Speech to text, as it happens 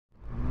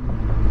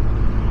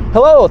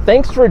Hello,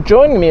 thanks for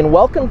joining me and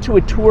welcome to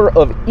a tour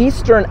of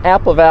eastern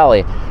Apple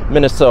Valley,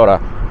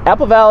 Minnesota.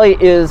 Apple Valley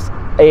is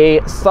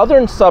a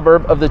southern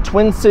suburb of the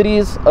Twin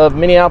Cities of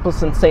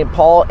Minneapolis and St.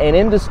 Paul, and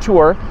in this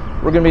tour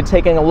we're going to be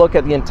taking a look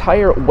at the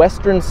entire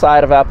western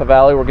side of Apple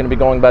Valley. We're going to be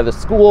going by the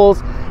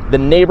schools, the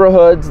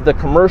neighborhoods, the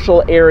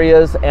commercial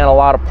areas, and a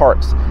lot of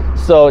parks.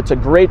 So it's a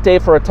great day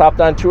for a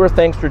top-down tour.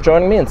 Thanks for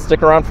joining me and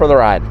stick around for the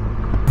ride.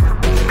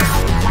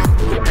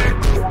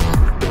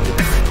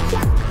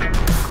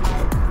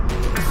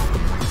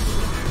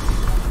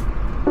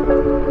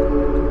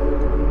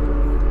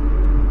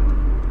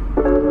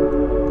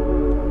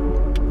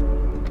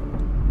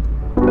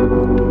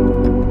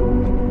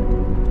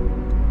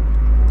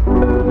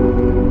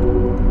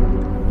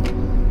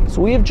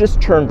 So we have just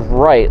turned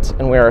right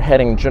and we are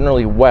heading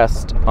generally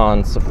west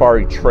on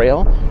Safari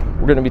Trail.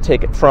 We're going to be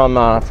taking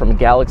from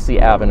Galaxy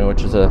Avenue,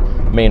 which is a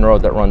main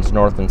road that runs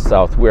north and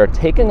south. We are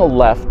taking a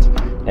left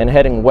and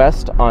heading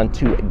west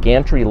onto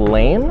Gantry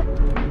Lane,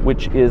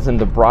 which is in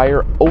the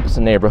Briar Oaks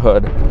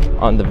neighborhood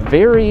on the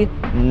very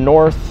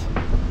north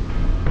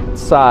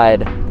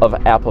side of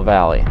Apple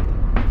Valley.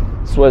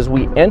 So as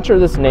we enter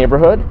this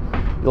neighborhood,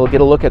 you'll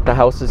get a look at the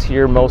houses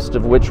here, most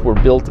of which were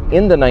built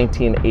in the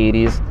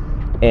 1980s.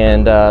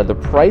 And the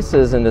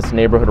prices in this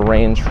neighborhood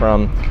range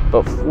from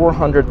about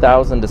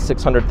 $400,000 to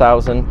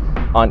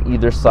 $600,000 on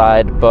either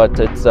side. But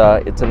it's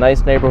a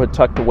nice neighborhood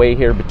tucked away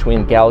here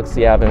between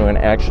Galaxy Avenue, and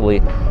actually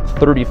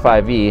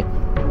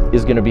 35E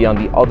is going to be on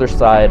the other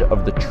side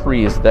of the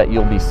trees that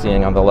you'll be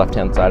seeing on the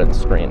left-hand side of the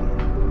screen.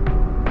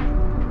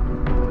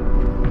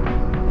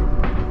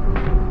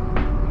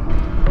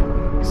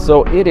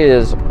 So it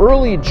is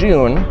early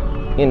June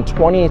in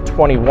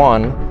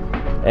 2021.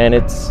 And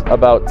it's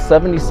about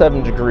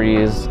 77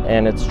 degrees,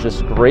 and it's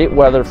just great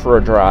weather for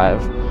a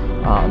drive.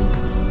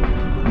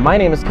 My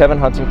name is Kevin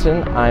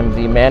Huntington. I'm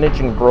the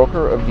managing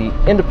broker of the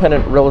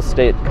independent real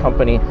estate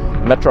company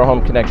Metro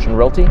Home Connection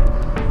Realty,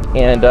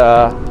 and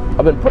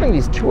I've been putting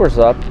these tours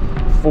up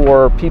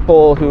for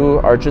people who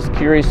are just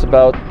curious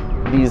about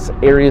these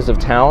areas of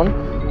town.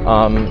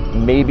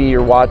 Maybe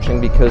you're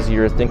watching because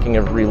you're thinking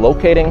of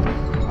relocating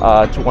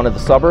to one of the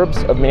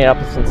suburbs of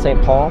Minneapolis and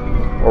St. Paul,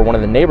 or one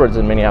of the neighborhoods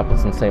in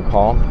Minneapolis and St.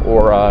 Paul,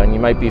 or you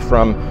might be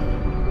from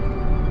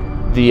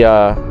the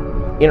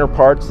inner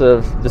parts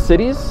of the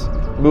cities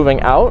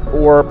moving out,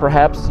 or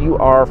perhaps you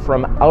are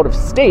from out of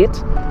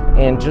state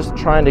and just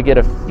trying to get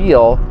a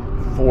feel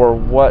for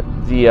what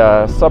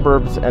the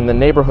suburbs and the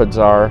neighborhoods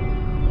are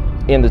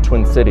in the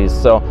Twin Cities.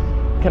 So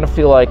I kind of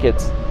feel like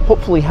it's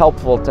hopefully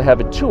helpful to have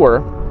a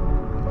tour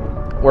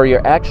where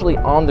you're actually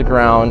on the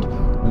ground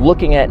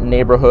looking at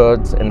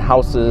neighborhoods and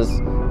houses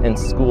and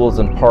schools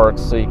and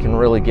parks, so you can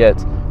really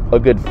get a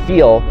good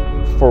feel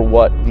for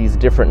what these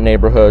different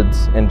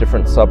neighborhoods and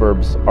different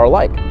suburbs are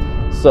like.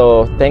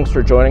 So thanks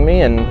for joining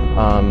me, and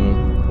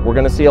we're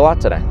going to see a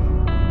lot today.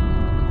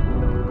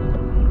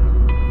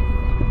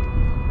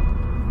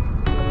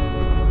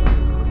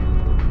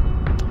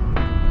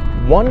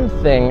 One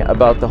thing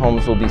about the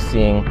homes we'll be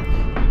seeing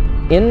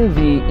in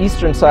the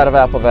eastern side of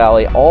Apple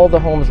Valley, all the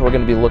homes we're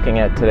going to be looking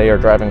at today or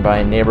driving by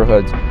in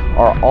neighborhoods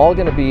are all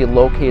going to be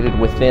located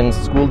within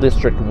School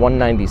District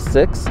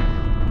 196.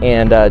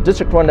 And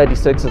District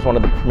 196 is one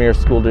of the premier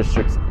school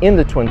districts in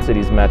the Twin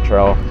Cities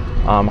Metro,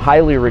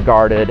 highly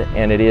regarded,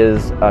 and it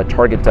is a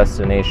target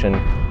destination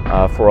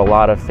for a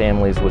lot of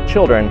families with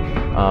children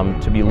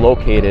to be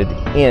located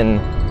in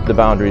the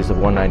boundaries of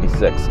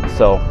 196.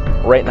 So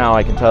right now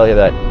I can tell you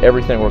that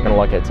everything we're going to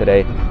look at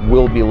today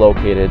will be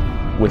located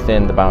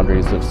within the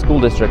boundaries of School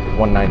District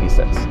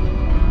 196.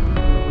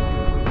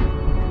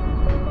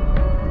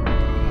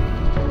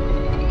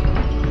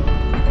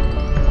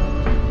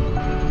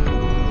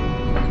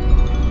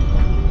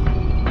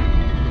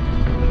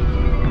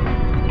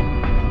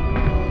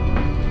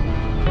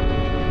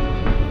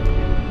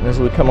 As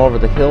we come over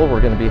the hill,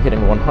 we're going to be hitting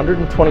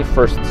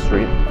 121st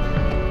Street.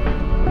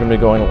 We're going to be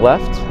going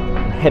left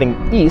and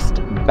heading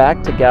east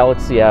back to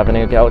Galaxy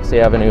Avenue.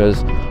 Galaxy Avenue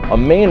is a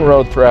main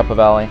road through Apple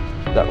Valley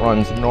that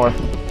runs north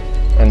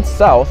and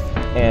south,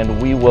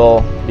 and we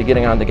will be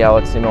getting onto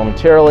Galaxy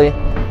momentarily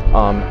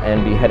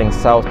and be heading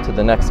south to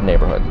the next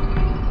neighborhood.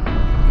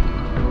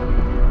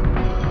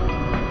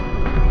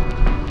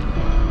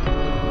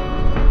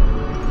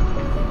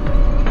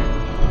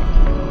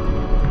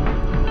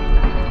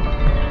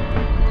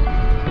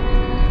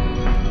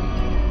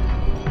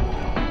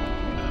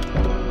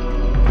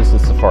 This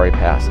is Safari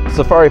Pass.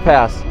 Safari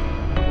Pass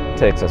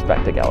takes us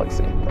back to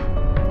Galaxy.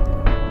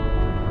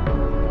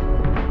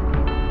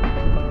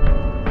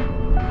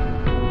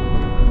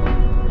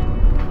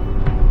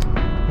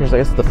 Here's, I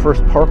guess, the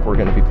first park we're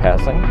going to be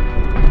passing.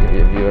 I'll give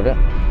you a view of it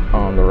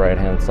on the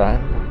right-hand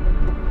side.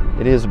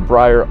 It is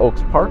Briar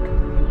Oaks Park.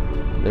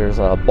 There's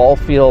a ball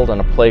field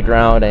and a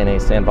playground and a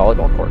sand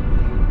volleyball court.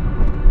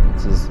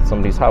 This is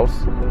somebody's house.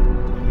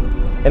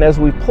 And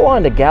as we pull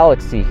onto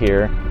Galaxy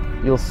here,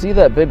 you'll see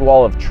that big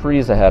wall of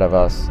trees ahead of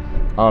us.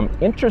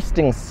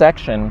 Interesting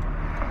section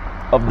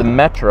of the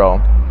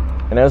metro.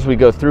 And as we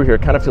go through here,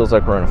 it kind of feels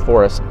like we're in a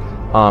forest.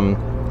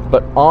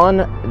 But on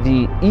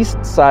the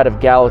east side of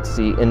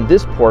Galaxy, in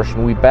this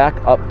portion, we back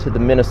up to the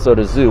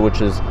Minnesota Zoo,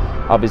 which is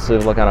obviously,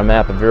 look on a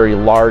map, a very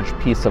large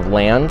piece of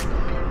land.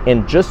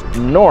 And just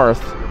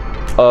north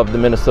of the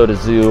Minnesota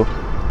Zoo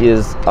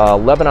is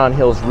Lebanon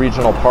Hills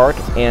Regional Park,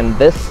 and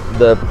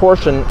the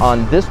portion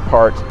on this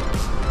part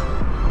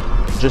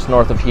just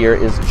north of here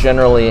is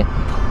generally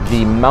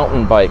the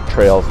mountain bike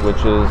trails,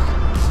 which is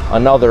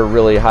another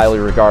really highly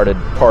regarded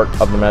part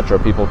of the metro.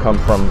 People come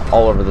from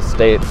all over the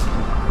state,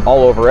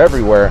 all over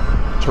everywhere,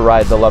 to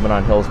ride the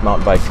Lebanon Hills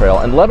mountain bike trail.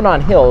 And Lebanon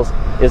Hills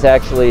is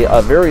actually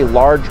a very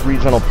large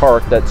regional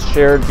park that's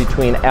shared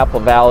between Apple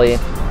Valley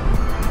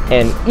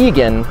and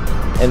Egan,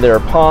 and there are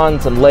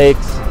ponds and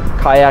lakes,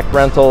 kayak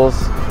rentals,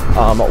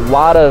 a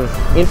lot of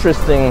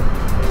interesting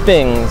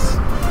things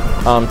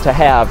to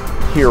have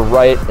here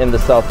right in the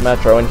South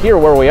Metro. And here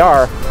where we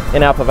are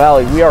in Apple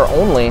Valley, we are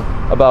only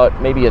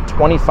about maybe a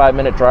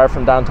 25-minute drive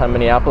from downtown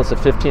Minneapolis, a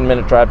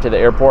 15-minute drive to the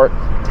airport,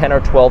 10 or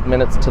 12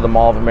 minutes to the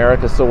Mall of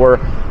America. So we're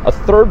a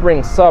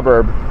third-ring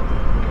suburb,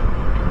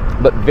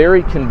 but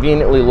very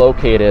conveniently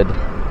located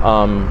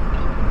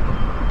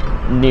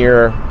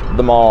near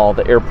the mall,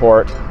 the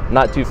airport,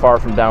 not too far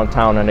from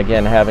downtown, and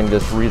again, having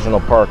this regional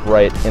park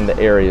right in the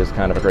area is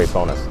kind of a great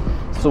bonus.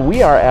 So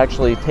we are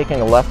actually taking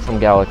a left from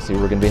Galaxy.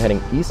 We're going to be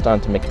heading east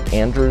onto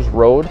McAndrews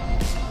Road,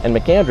 and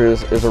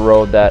McAndrews is a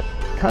road that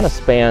kind of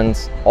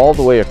spans all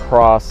the way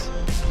across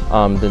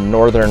the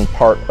northern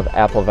part of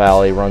Apple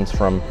Valley, runs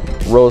from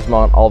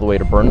Rosemont all the way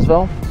to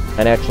Burnsville,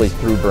 and actually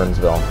through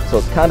Burnsville. So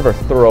it's kind of a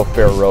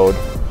thoroughfare road,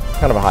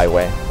 kind of a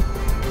highway,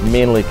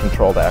 mainly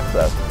controlled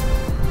access.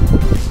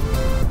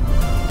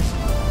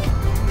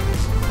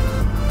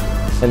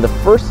 And the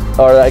first,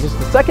 or I guess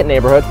the second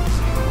neighborhood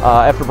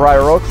after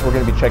Briar Oaks we're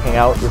going to be checking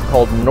out is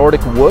called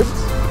Nordic Woods.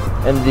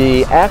 And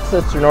the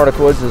access to Nordic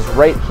Woods is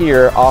right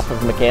here off of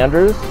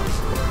McAndrews.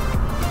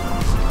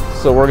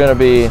 So we're going to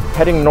be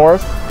heading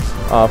north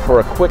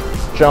for a quick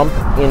jump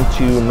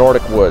into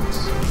Nordic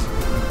Woods.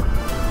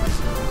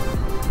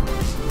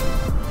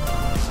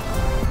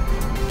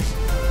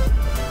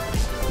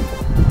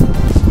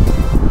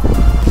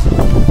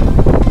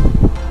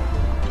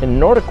 And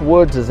Nordic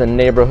Woods is a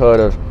neighborhood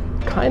of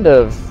kind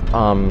of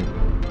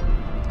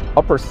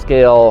upper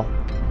scale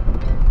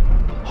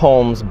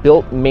homes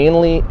built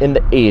mainly in the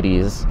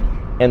 80s,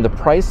 and the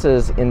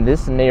prices in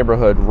this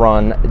neighborhood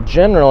run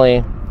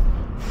generally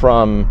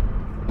from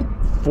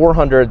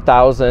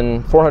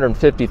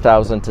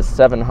 $450,000 to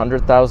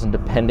 $700,000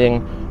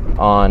 depending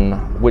on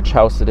which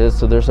house it is.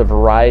 So there's a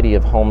variety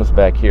of homes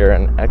back here,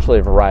 and actually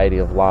a variety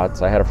of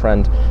lots. I had a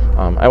friend,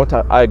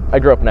 I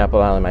grew up in Apple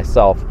Valley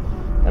myself,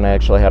 and I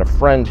actually had a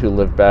friend who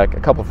lived back, a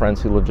couple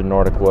friends who lived in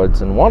Nordic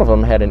Woods, and one of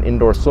them had an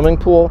indoor swimming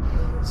pool,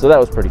 so that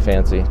was pretty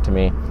fancy to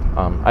me.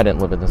 I didn't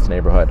live in this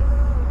neighborhood,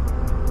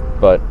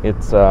 but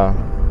it's a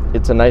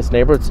nice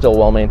neighborhood, still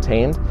well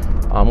maintained.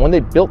 When they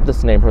built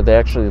this neighborhood, they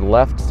actually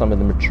left some of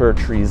the mature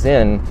trees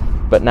in,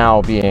 but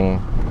now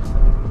being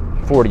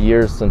 40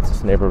 years since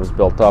this neighborhood was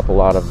built up, a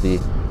lot of the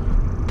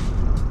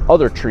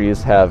other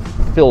trees have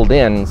filled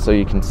in, so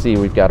you can see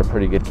we've got a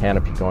pretty good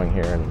canopy going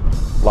here and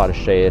a lot of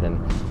shade and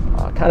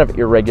kind of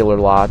irregular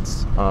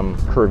lots,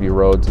 curvy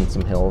roads and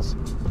some hills.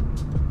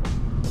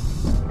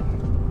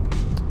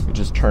 We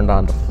just turned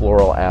onto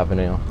Floral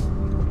Avenue.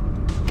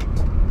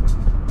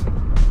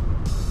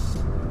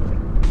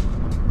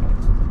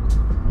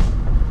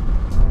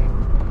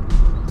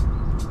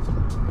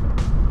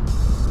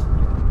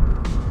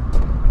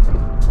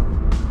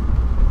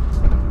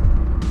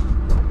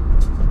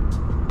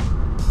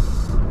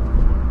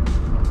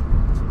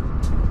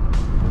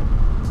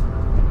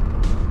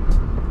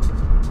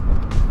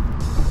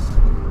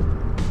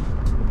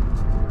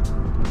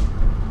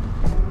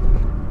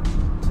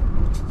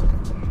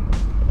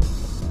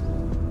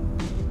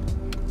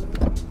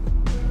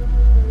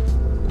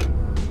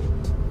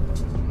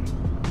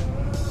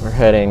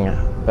 Heading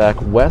back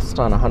west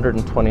on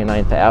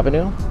 129th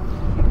Avenue,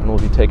 and we'll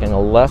be taking a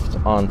left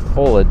on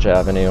Foliage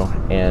Avenue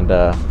and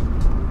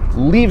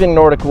leaving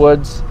Nordic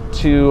Woods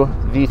to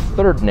the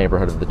third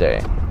neighborhood of the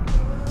day.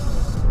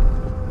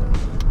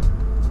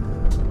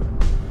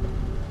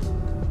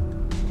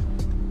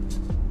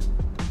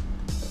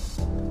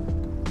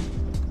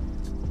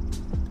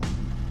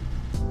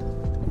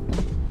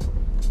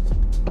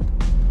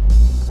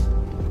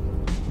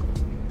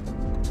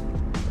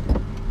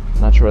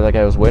 Not sure what that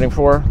guy was waiting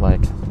for.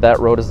 Like, that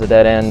road is a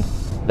dead end,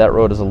 that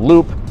road is a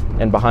loop,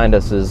 and behind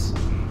us is,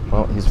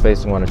 well, he's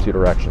facing one of two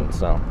directions,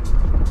 so.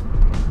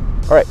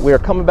 All right, we are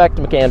coming back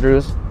to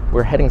McAndrews.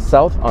 We're heading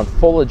south on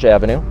Foliage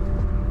Avenue.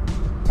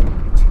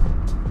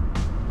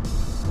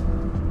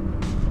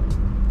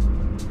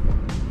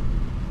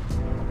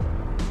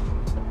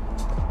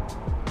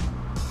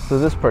 So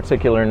this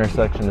particular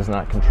intersection is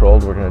not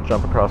controlled. We're going to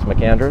jump across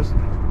McAndrews.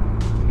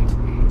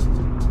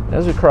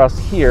 As we cross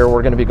here,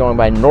 we're going to be going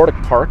by Nordic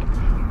Park.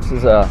 This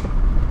is a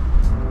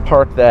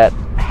park that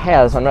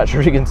has, I'm not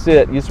sure if you can see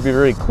it, used to be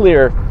very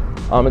clear.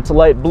 It's a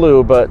light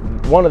blue, but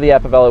one of the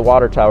Apple Valley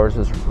water towers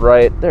is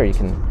right there. You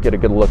can get a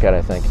good look at it,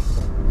 I think.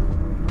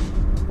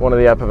 one of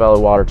the Apple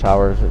Valley water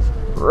towers is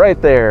right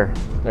there.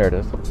 There it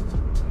is.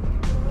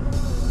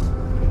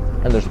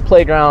 And there's a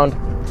playground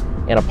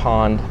and a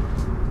pond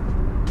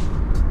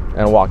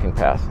and a walking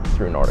path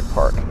through Nordic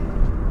Park.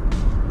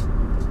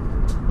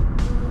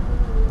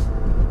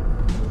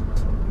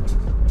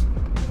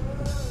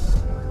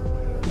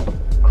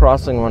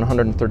 Crossing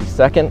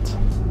 132nd.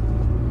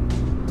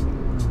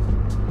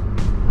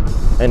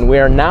 And we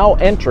are now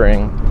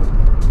entering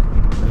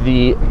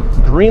the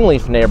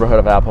Greenleaf neighborhood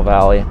of Apple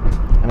Valley.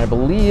 And I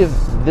believe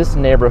this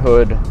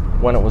neighborhood,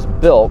 when it was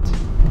built,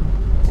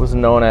 was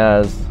known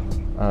as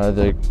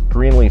the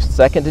Greenleaf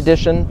Second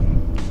Edition.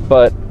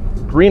 But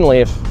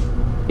Greenleaf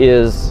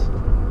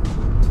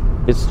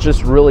it's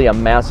just really a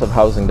massive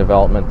housing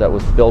development that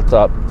was built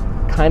up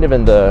kind of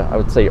in the, I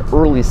would say,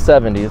 early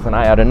 70s. And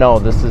I ought to know,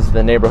 this is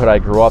the neighborhood I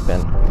grew up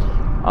in.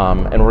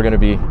 And we're going to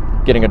be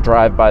getting a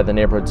drive by the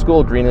neighborhood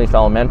school, Greenleaf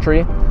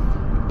Elementary.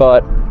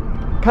 But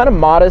kind of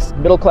modest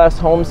middle-class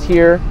homes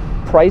here.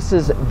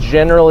 Prices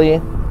generally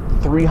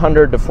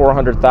 $300,000 to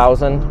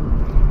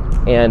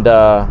 $400,000. And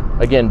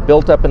again,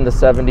 built up in the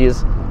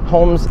 70s.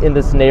 Homes in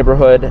this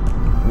neighborhood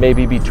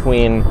maybe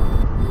between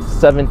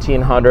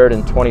 1,700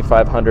 and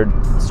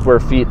 2,500 square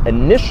feet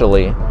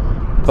initially.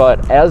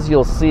 But as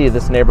you'll see,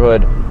 this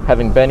neighborhood,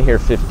 having been here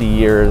 50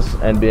 years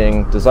and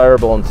being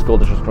desirable in School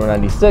District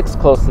 496,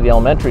 close to the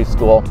elementary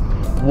school,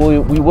 we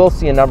will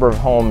see a number of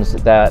homes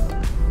that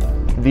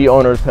the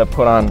owners have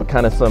put on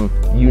kind of some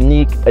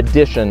unique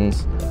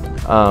additions,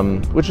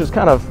 which is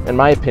kind of, in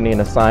my opinion,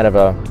 a sign of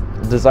a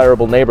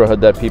desirable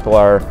neighborhood that people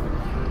are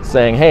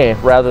saying, hey,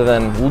 rather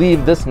than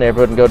leave this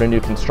neighborhood and go to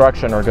new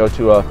construction or go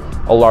to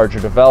a larger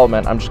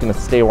development, I'm just going to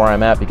stay where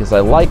I'm at because I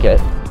like it,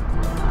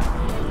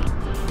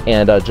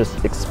 and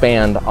just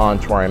expand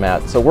onto where I'm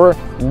at. So we're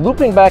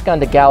looping back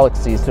onto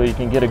Galaxy so you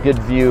can get a good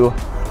view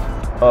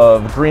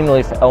of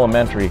Greenleaf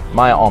Elementary,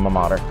 my alma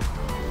mater.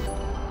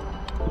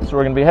 So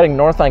we're going to be heading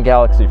north on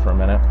Galaxy for a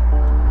minute.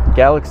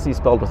 Galaxy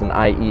spelled with an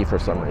IE for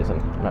some reason,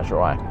 I'm not sure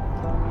why.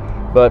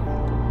 But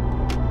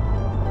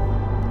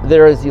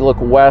there, as you look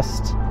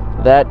west,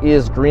 that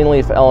is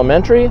Greenleaf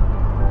Elementary.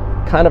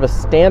 Kind of a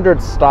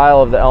standard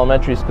style of the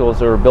elementary schools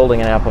that were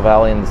building in Apple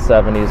Valley in the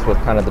 70s with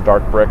kind of the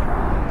dark brick.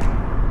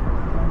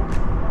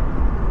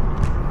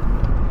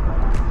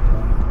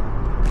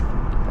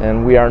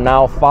 And we are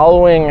now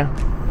following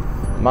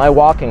my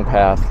walking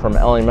path from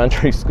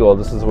elementary school.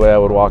 This is the way I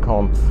would walk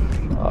home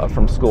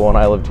from school when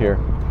I lived here.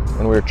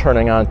 And we're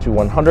turning on to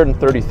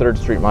 133rd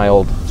Street, my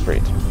old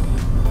street.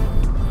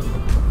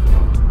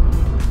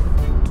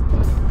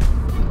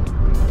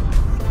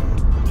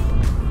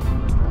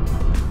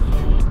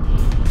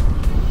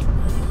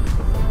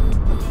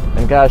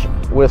 And gosh,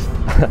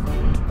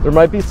 there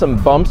might be some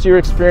bumps you're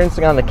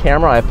experiencing on the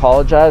camera. I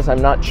apologize.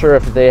 I'm not sure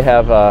if they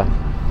have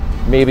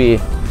maybe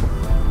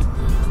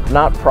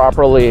not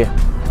properly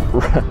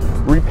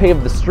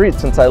repaved the street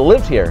since I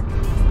lived here.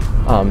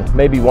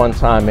 Maybe one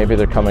time, maybe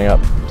they're coming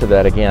up to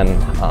that again.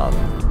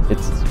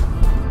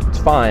 It's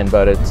fine,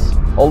 but it's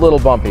a little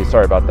bumpy.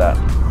 Sorry about that.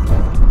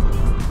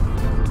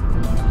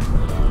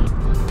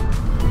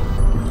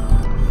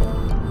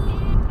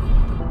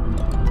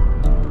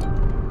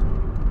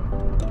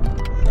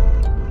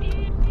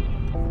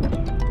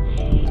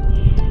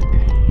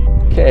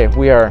 Okay,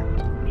 we are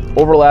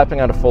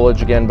overlapping onto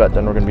foliage again, but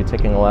then we're going to be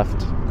taking a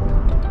left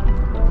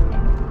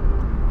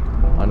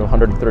onto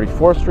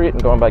 134th Street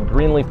and going by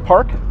Greenleaf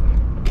Park,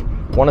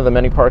 one of the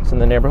many parks in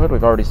the neighborhood.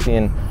 We've already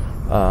seen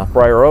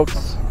Briar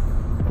Oaks,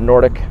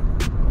 Nordic,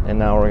 and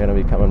now we're going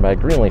to be coming by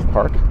Greenleaf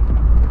Park.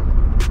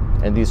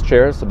 And these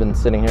chairs have been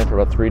sitting here for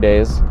about 3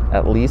 days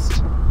at least.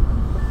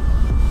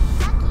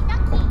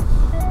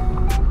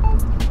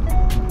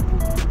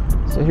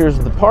 So here's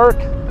the park,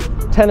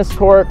 tennis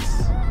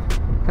courts,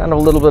 kind of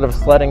a little bit of a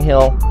sledding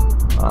hill,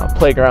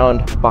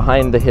 playground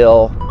behind the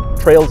hill,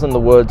 trails in the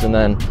woods, and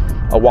then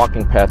a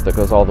walking path that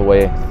goes all the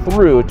way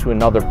through to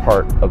another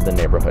part of the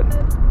neighborhood.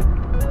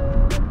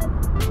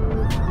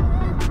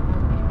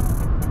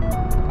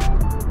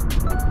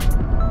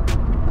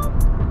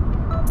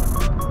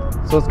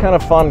 So it's kind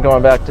of fun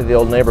going back to the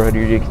old neighborhood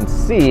here. You can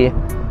see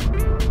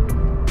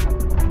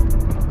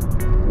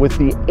with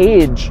the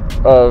age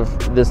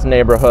of this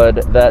neighborhood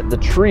that the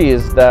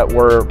trees that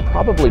were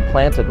probably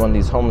planted when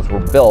these homes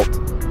were built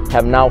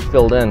have now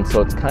filled in.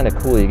 So it's kind of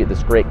cool. You get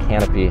this great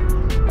canopy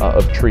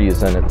of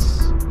trees, and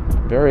it's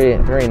very,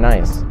 very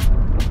nice.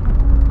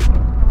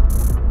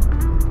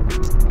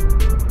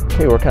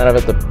 Okay, we're kind of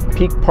at the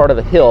peak part of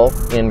the hill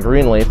in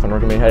Greenleaf, and we're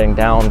going to be heading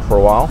down for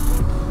a while.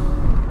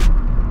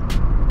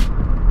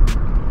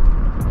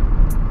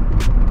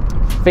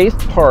 Faith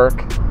Park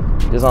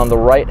is on the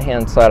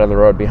right-hand side of the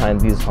road behind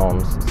these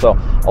homes. So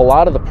a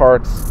lot of the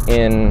parks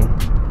in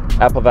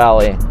Apple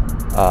Valley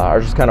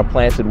are just kind of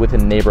planted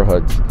within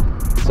neighborhoods.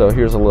 So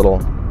here's a little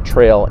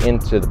trail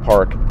into the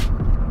park.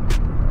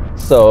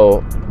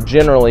 So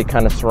generally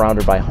kind of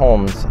surrounded by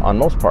homes on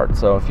most parts.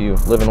 So if you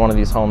live in one of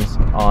these homes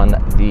on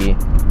the,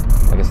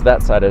 I guess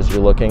that side as you're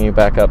looking, you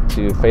back up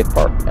to Faith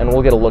Park. And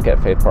we'll get a look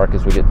at Faith Park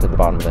as we get to the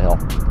bottom of the hill.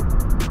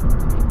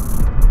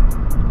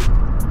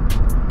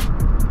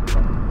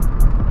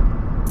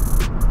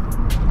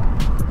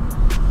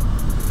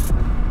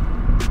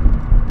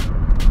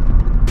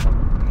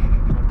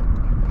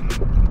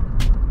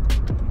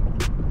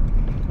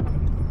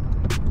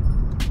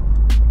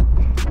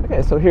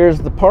 So here's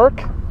the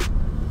park.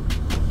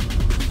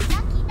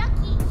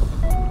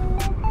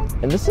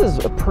 And this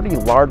is a pretty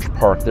large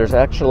park. There's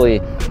actually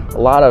a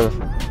lot of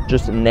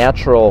just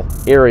natural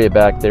area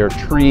back there,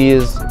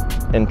 trees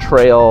and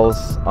trails,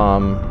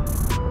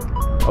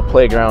 a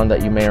playground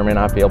that you may or may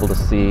not be able to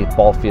see,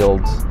 ball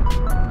fields.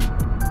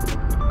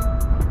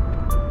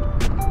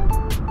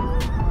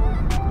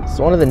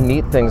 So one of the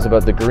neat things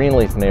about the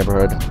Greenleaf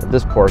neighborhood,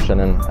 this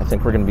portion, and I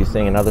think we're going to be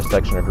seeing another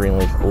section of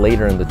Greenleaf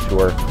later in the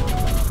tour,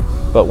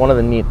 but one of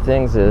the neat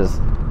things is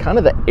kind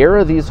of the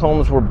era these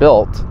homes were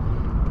built,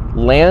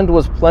 land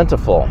was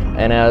plentiful,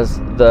 and as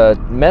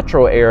the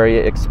metro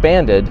area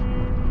expanded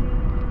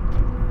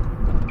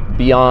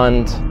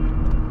beyond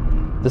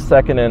the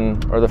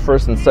the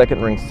first and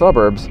second ring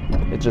suburbs,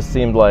 it just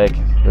seemed like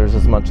there's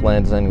as much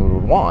land as anyone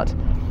would want.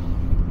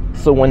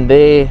 So when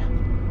they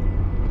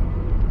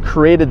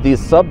created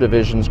these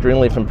subdivisions,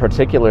 Greenleaf in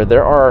particular,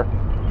 there are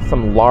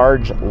some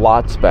large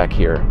lots back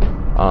here,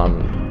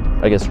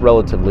 I guess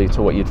relatively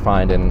to what you'd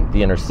find in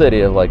the inner city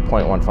of like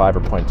 0.15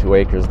 or 0.2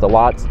 acres. The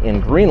lots in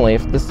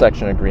Greenleaf, this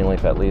section of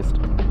Greenleaf at least,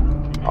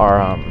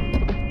 are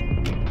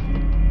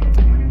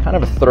kind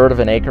of a third of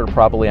an acre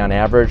probably on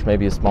average,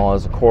 maybe as small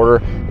as a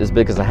quarter, as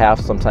big as a half,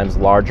 sometimes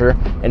larger.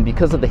 And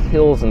because of the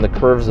hills and the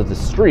curves of the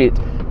street,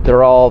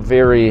 they're all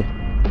very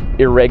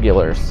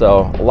irregular.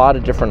 So a lot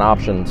of different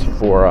options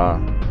for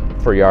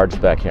yards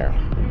back here.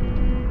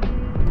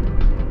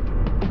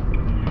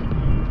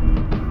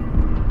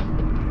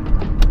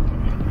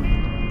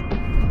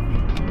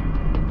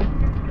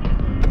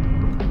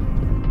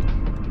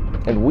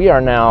 And we are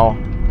now,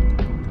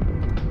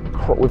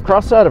 we've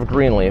crossed out of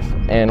Greenleaf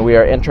and we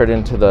are entered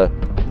into the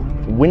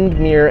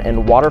Wyndmere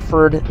and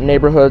Waterford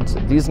neighborhoods.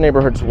 These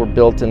neighborhoods were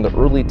built in the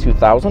early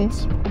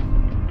 2000s.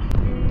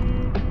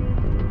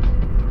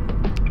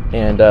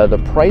 And the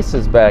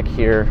prices back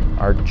here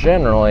are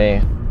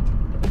generally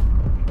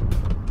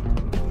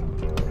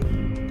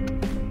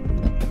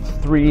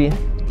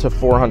 $300,000 to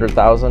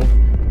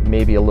 $400,000,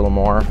 maybe a little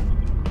more.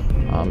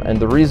 And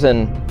the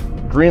reason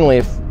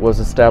Greenleaf was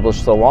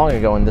established so long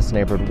ago and this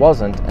neighborhood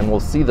wasn't, and we'll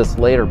see this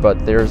later,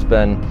 but there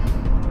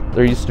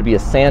used to be a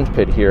sand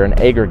pit here, an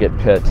aggregate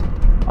pit,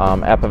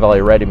 Appa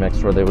Valley Ready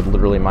Mix, where they would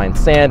literally mine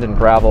sand and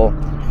gravel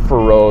for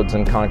roads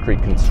and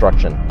concrete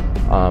construction.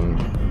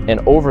 And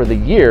over the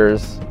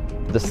years,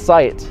 the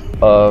site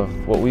of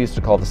what we used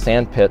to call the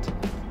sand pit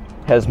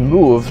has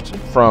moved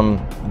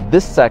from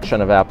this section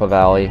of Appa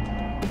Valley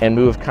and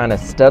moved kind of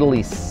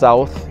steadily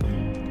southeast,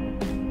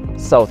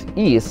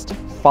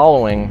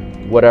 following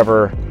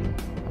whatever,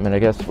 I mean, I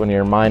guess when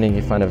you're mining,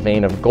 you find a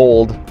vein of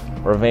gold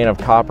or a vein of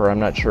copper. I'm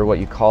not sure what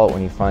you call it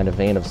when you find a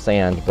vein of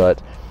sand, but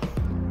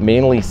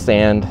mainly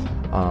sand,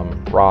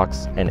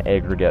 rocks, and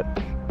aggregate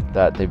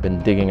that they've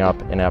been digging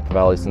up in Appa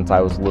Valley since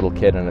I was a little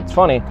kid. And it's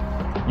funny,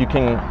 you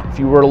can, if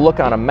you were to look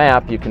on a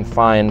map, you can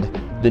find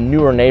the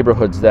newer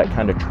neighborhoods that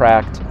kind of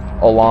tracked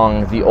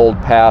along the old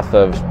path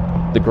of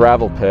the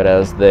gravel pit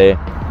as they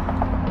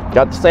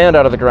got the sand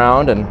out of the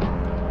ground and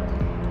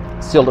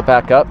sealed it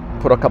back up,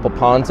 put a couple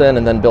ponds in,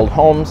 and then build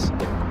homes.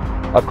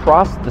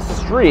 Across the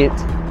street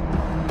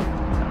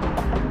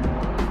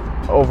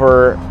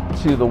over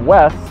to the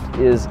west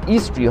is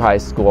Eastview High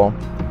School,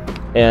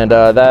 and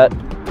that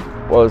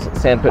was a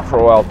sand pit for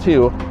a while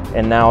too,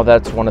 and now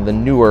that's one of the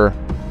newer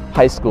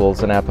high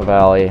schools in Appa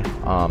Valley,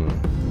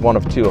 one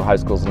of two high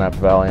schools in Appa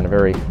Valley, and a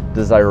very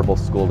desirable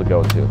school to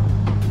go to,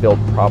 built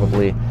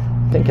probably,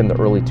 I think, in the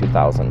early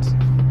 2000s.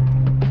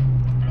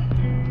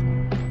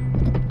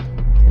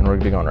 And we're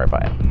gonna be going right by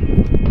it.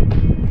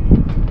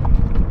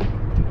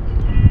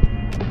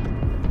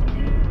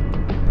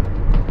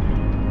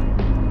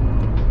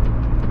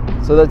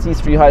 So that's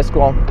Eastview High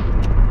School.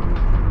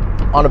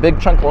 On a big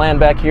chunk of land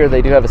back here,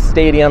 they do have a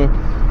stadium,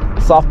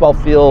 softball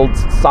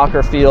fields,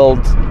 soccer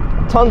fields,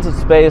 tons of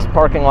space,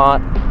 parking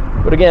lot.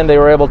 But again, they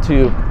were able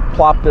to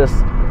plop this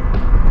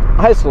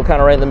high school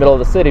kind of right in the middle of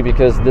the city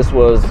because this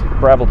was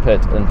gravel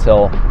pit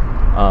until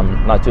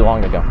not too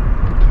long ago.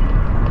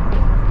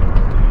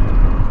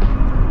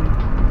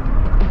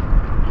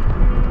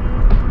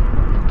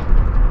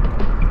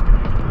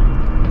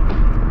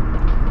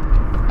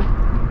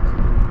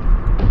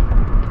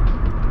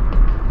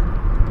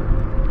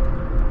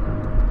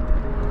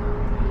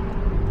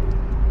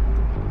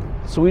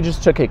 So we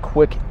just took a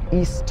quick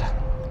east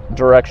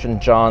direction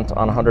jaunt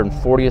on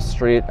 140th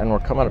Street, and we're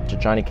coming up to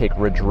Johnny Cake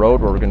Ridge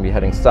Road, where we're going to be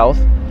heading south.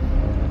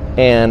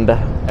 And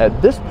at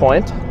this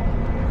point,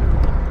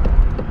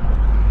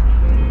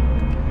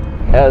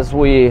 as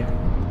we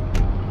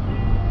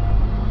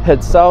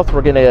head south,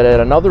 we're going to get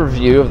another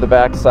view of the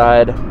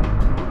backside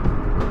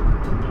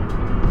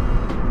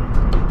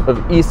of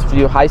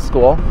Eastview High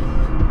School.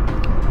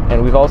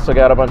 And we've also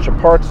got a bunch of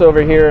parks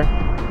over here.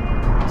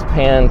 Let's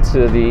pan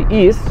to the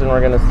east, and we're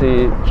going to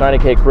see Johnny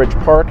Cake Ridge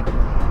Park.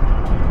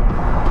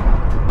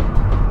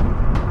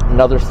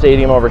 Another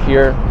stadium over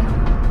here.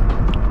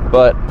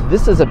 But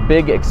this is a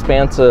big,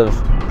 expansive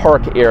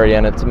park area,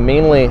 and it's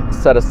mainly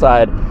set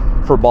aside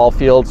for ball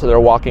fields, so there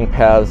are walking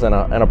paths and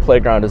a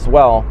playground as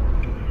well.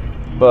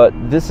 But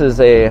this is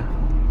a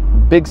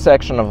big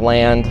section of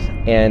land,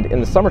 and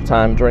in the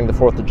summertime during the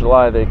 4th of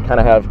July they kind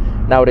of have,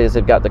 nowadays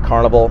they've got the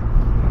carnival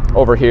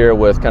over here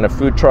with kind of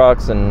food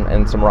trucks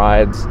and some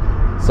rides,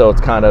 so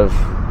it's kind of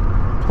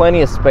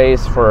plenty of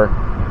space for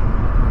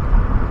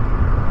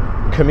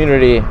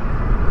community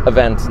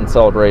events and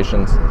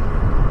celebrations.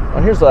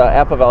 And here's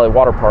Apple Valley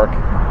Water Park.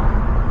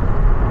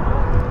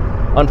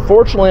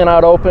 Unfortunately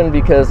not open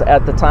because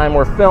at the time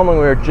we're filming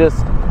we were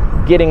just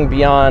getting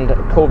beyond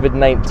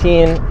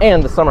COVID-19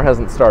 and the summer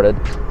hasn't started.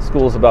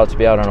 School's about to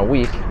be out in a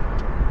week.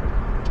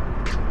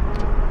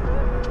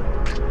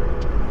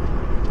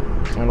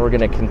 And we're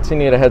going to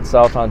continue to head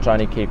south on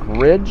Johnny Cake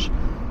Ridge.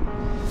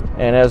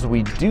 And as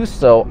we do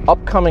so,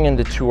 upcoming in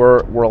the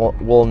tour,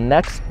 we'll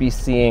next be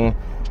seeing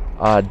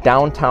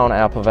downtown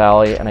Apple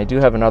Valley, and I do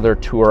have another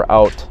tour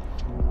out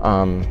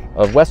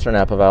of western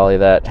Apple Valley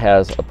that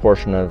has a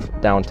portion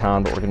of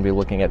downtown, but we're going to be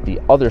looking at the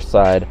other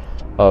side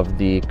of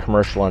the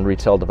commercial and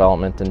retail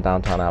development in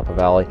downtown Apple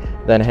Valley,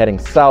 then heading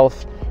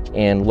south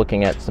and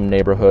looking at some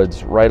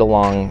neighborhoods right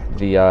along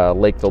the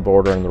Lakeville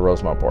border and the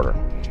Rosemount border.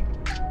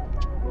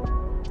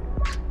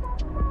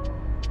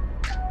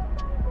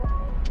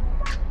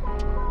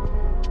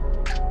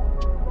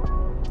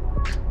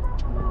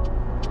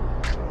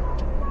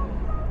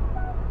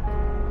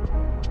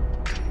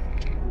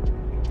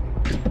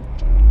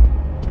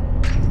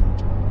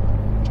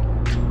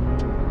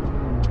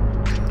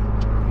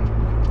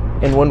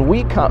 And when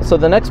we come, so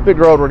the next big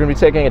road, we're going to be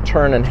taking a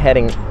turn and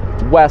heading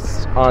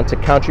west onto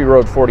County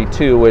Road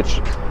 42, which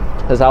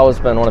has always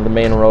been one of the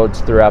main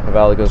roads through Apple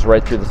Valley, goes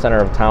right through the center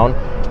of town.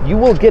 You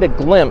will get a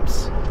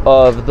glimpse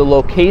of the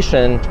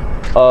location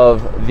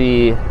of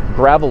the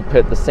gravel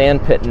pit, the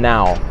sand pit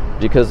now,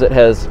 because it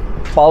has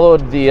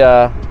followed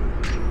the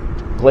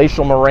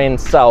glacial moraine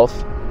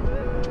south,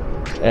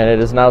 and it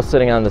is now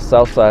sitting on the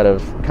south side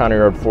of County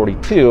Road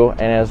 42.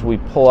 And as we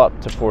pull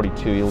up to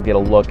 42, you'll get a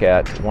look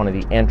at one of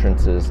the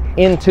entrances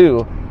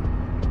into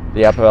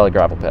the Apple Valley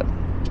gravel pit.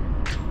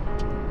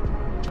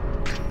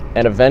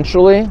 And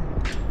eventually,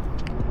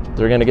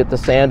 they're going to get the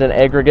sand and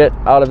aggregate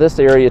out of this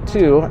area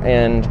too,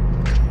 and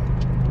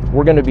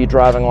we're going to be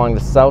driving along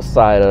the south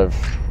side of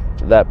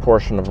that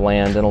portion of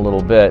land in a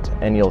little bit,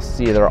 and you'll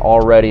see they're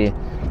already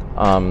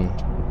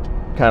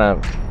kind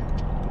of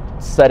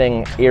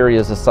setting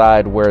areas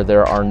aside where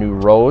there are new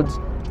roads.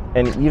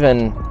 And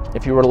even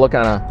if you were to look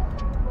on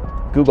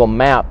a Google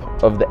map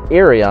of the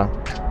area,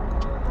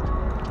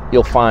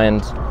 you'll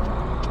find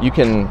you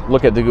can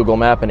look at the Google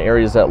map and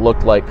areas that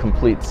looked like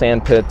complete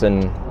sand pit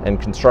and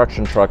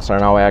construction trucks are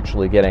now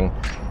actually getting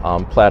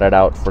platted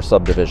out for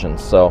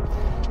subdivisions. So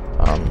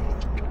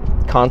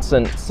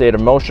constant state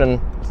of motion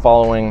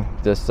following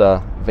this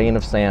vein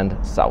of sand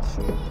south.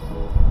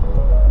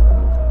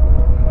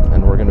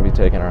 And we're going to be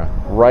taking a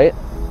right,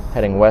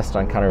 heading west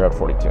on County Road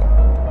 42.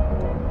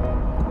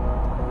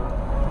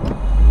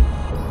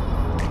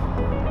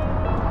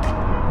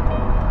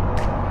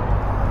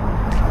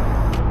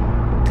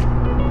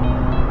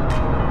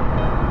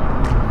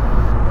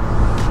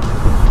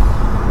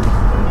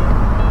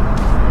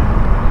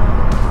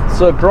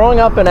 So growing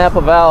up in Apple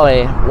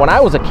Valley, when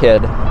I was a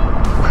kid,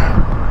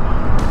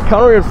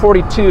 County Road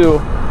 42,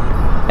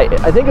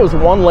 I think it was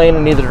one lane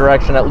in either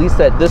direction, at least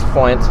at this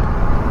point.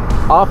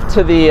 Off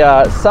to the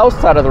south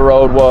side of the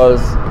road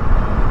was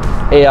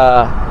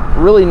a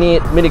really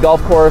neat mini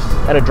golf course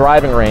and a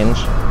driving range.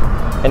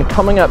 And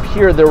coming up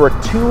here, there were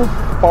two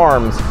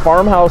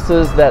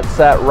farmhouses that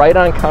sat right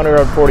on County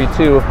Road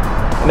 42.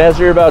 And as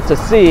you're about to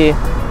see,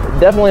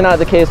 definitely not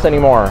the case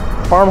anymore.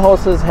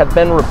 Farmhouses have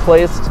been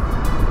replaced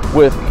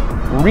with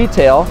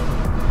retail.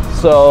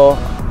 So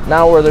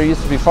now where there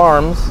used to be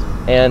farms,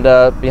 and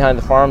behind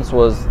the farms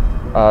was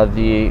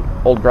the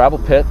old gravel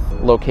pit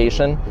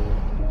location.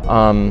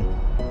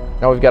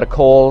 Now we've got a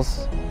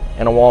Kohl's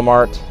and a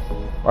Walmart,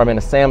 or I mean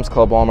a Sam's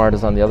Club. Walmart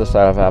is on the other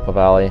side of Apple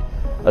Valley.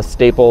 A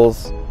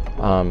Staples,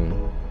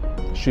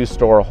 shoe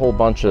store, a whole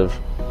bunch of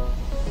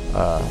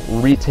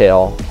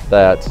retail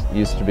that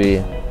used to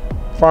be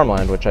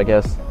farmland, which I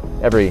guess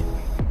every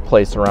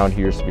place around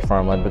here used to be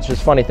farmland. But it's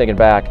just funny thinking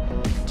back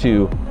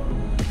to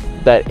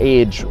that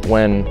age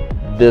when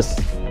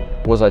this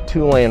was a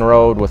two-lane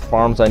road with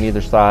farms on either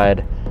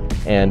side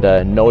and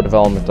no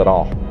development at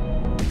all.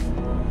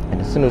 And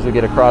as soon as we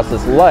get across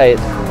this light,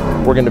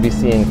 we're going to be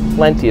seeing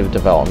plenty of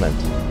development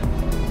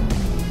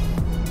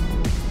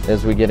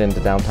as we get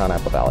into downtown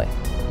Apple Valley.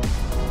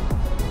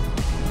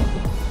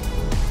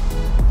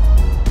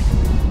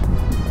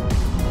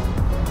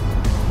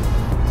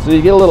 So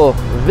you get a little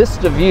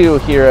vista view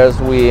here as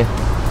we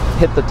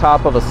hit the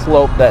top of a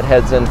slope that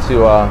heads into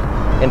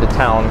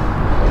town.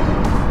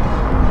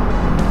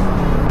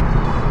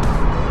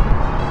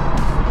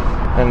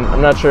 And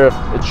I'm not sure if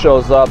it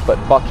shows up, but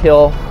Buck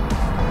Hill,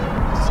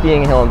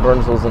 Skiing Hill in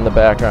Burnsville's in the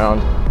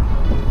background.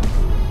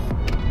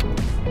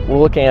 We're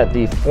looking at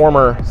the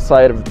former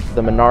site of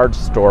the Menards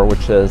store,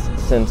 which has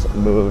since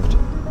moved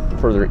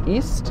further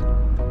east.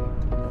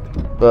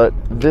 But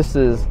this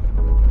is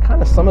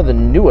kind of some of the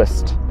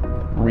newest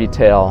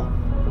retail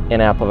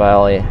in Apple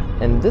Valley.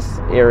 And this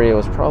area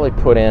was probably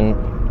put in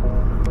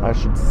I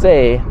should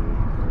say,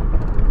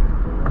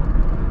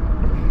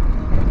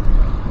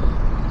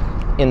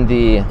 in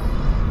the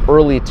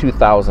early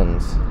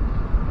 2000s.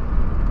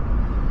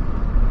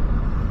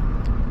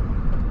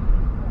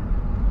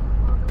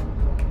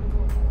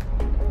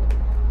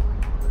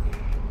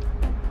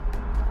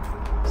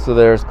 So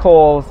there's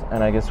Kohl's,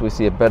 and I guess we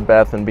see a Bed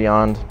Bath &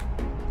 Beyond.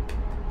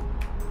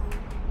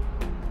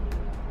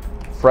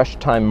 Fresh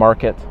Time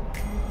Market.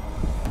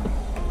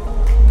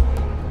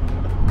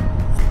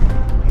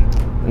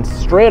 And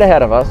straight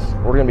ahead of us,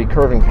 we're going to be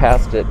curving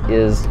past it,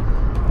 is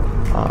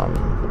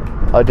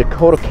a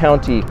Dakota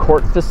County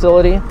court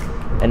facility.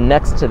 And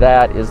next to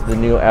that is the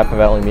new Apple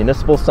Valley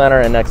Municipal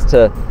Center. And next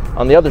to,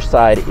 on the other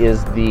side,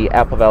 is the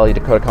Apple Valley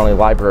Dakota County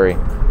Library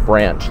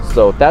branch.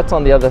 So that's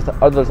on the other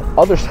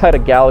side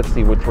of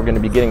Galaxy, which we're going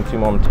to be getting to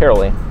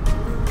momentarily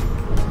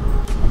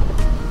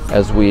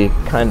as we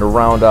kind of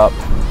round up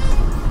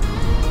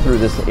through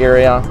this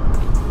area.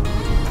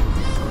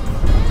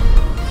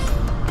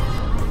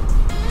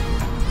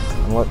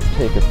 And let's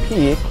take a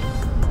peek.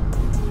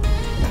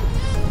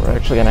 We're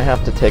actually going to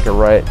have to take a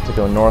right to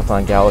go north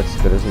on Galaxy,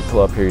 but as we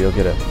pull up here, you'll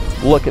get a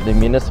look at the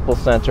Municipal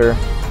Center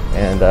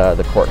and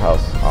the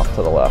courthouse off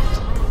to the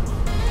left.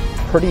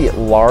 Pretty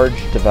large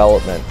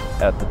development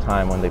at the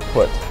time when they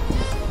put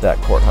that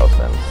courthouse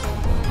in.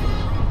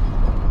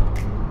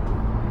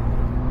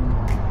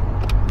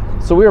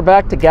 So we are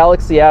back to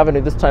Galaxy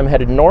Avenue, this time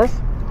headed north,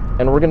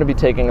 and we're going to be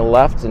taking a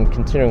left and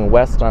continuing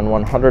west on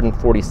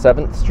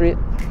 147th Street.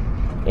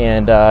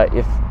 And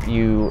if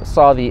you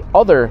saw the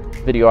other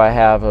video I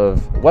have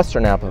of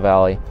Western Napa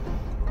Valley,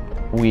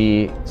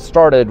 we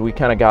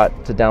kind of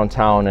got to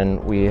downtown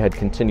and we had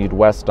continued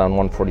west on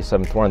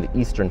 147th. We're on the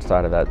eastern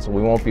side of that, so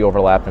we won't be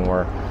overlapping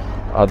where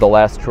the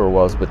last tour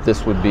was, but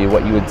this would be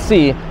what you would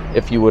see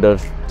if you would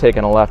have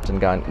taken a left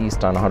and gone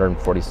east on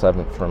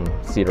 147th from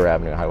Cedar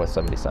Avenue, Highway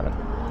 77.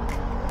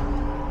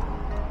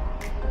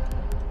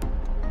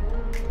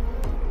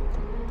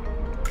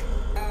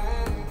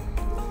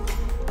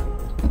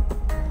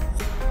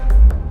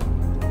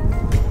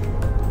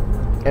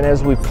 And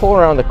as we pull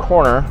around the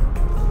corner,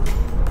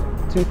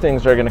 two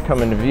things are going to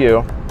come into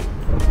view.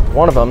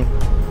 One of them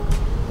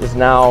is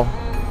now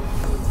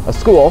a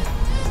school,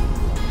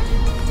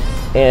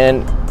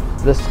 and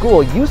the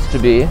school used to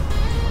be,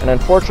 and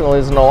unfortunately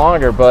is no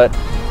longer, but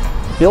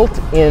built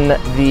in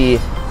the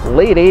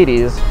late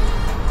 80s,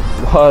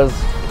 was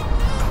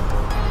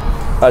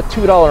a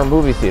 $2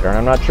 movie theater. And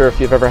I'm not sure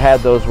if you've ever had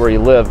those where you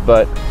live,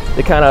 but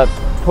they kind of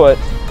put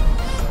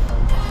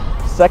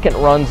second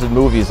runs of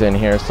movies in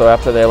here, so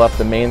after they left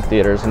the main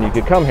theaters, and you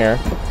could come here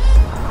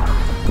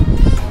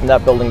in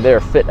that building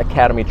there, Fit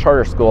Academy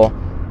Charter School,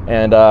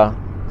 and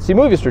see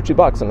movies for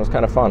 $2, and it was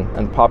kind of fun,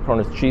 and popcorn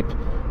is cheap,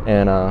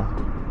 and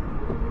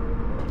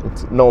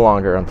it's no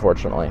longer,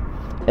 unfortunately.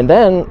 And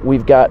then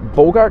we've got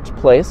Bogart's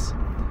Place,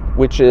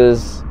 which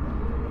is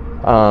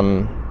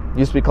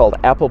used to be called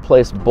Apple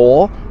Place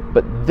Bowl,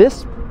 but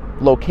this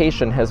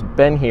location has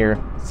been here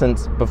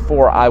since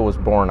before I was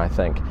born, I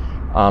think.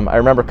 I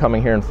remember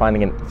coming here and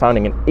finding an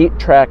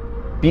 8-track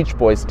Beach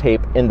Boys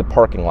tape in the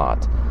parking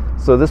lot.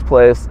 So this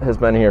place has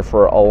been here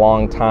for a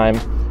long time,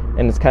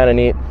 and it's kind of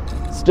neat.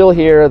 Still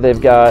here,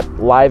 they've got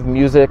live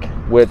music,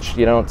 which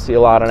you don't see a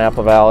lot in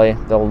Apple Valley.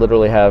 They'll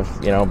literally have,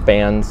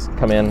 bands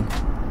come in.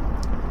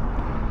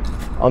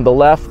 On the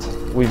left,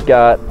 we've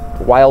got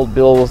Wild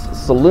Bill's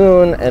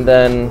Saloon, and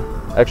then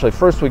actually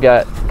first we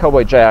got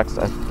Cowboy Jack's,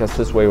 I guess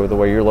this way, the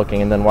way you're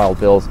looking, and then Wild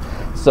Bill's.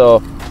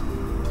 So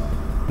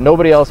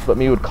nobody else but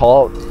me would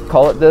call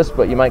it this,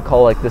 but you might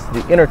call like this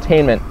the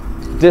entertainment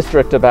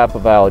district of Apple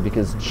Valley,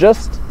 because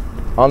just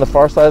on the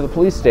far side of the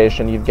police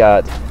station, you've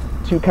got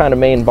two kind of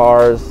main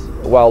bars,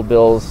 Wild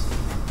Bill's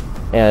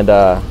and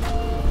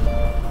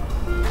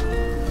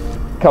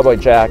Cowboy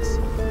Jack's,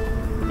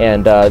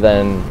 and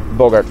then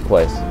Bogart's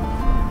Place,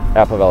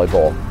 Apple Valley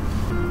Bowl.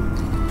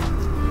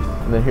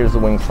 And then here's the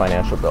Wings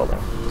Financial Building.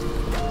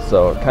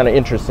 So kind of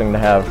interesting to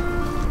have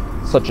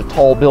such a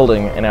tall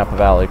building in Apple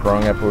Valley.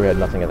 Growing up, we had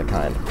nothing of the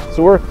kind.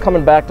 So we're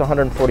coming back to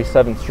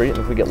 147th Street, and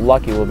if we get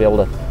lucky, we'll be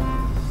able to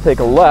take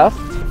a left.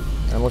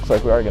 And it looks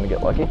like we are going to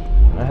get lucky.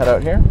 I head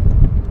out here.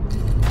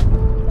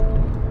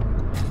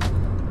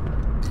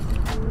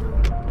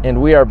 And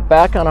we are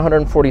back on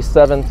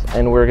 147th,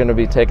 and we're going to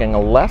be taking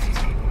a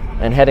left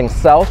and heading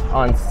south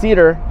on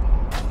Cedar,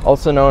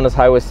 also known as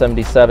Highway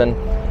 77.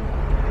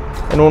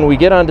 And when we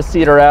get onto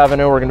Cedar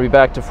Avenue, we're going to be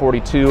back to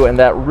 42, and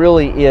that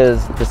really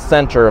is the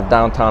center of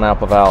downtown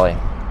Apple Valley.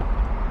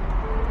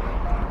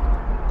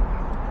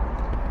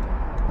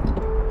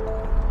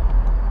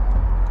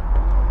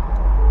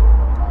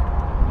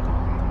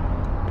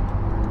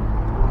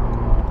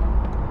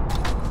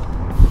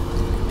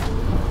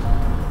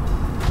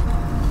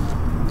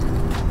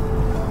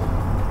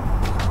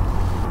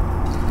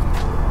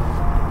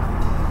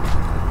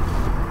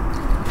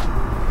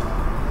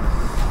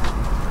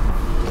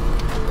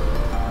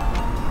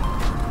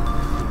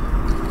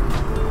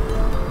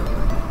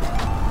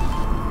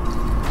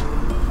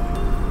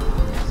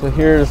 So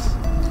here's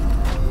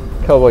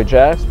Cowboy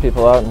Jack's,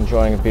 people out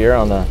enjoying a beer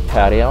on the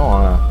patio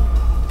on a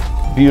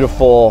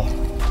beautiful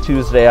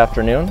Tuesday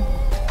afternoon.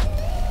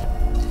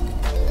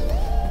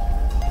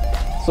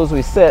 So as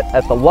we sit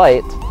at the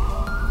light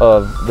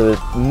of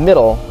the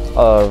middle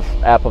of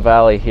Apple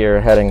Valley here,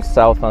 heading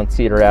south on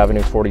Cedar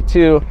Avenue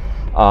 42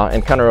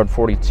 and County Road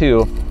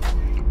 42,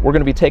 we're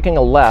going to be taking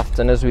a left,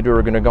 and as we do,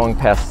 we're going to be going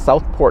past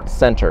Southport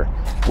Center,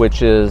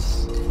 which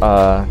is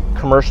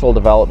commercial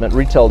development,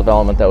 retail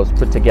development that was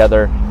put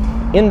together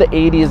in the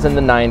 80s and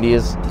the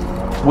 90s.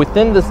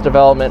 Within this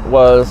development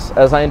was,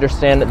 as I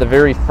understand it, the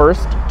very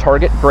first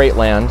Target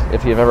Greatland.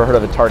 If you've ever heard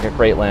of a Target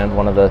Greatland,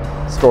 one of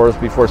the stores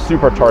before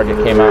Super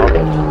Target came out.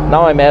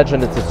 Now I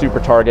imagine it's a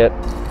Super Target.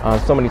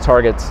 So many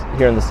Targets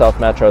here in the South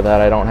Metro that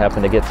I don't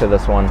happen to get to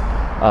this one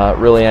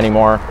really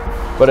anymore.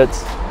 But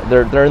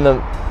they're in the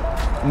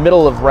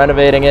middle of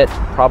renovating it,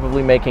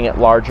 probably making it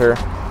larger.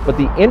 But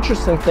the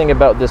interesting thing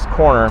about this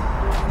corner,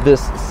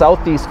 this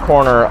southeast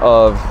corner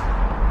of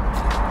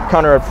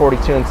County Road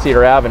 42 and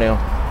Cedar Avenue,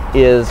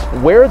 is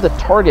where the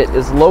Target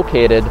is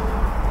located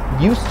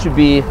used to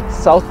be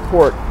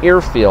Southport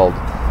Airfield.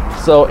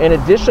 So in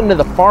addition to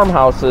the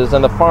farmhouses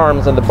and the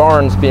farms and the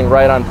barns being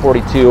right on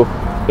 42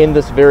 in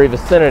this very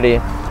vicinity,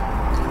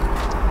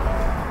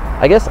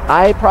 I guess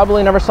I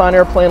probably never saw an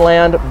airplane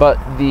land, but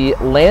the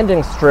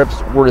landing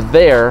strips were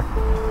there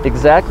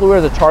exactly where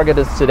the Target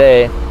is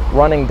today,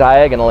 running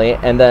diagonally,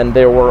 and then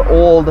there were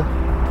old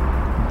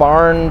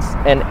barns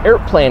and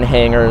airplane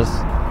hangars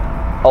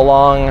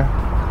along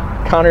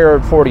County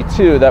Road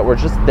 42 that were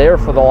just there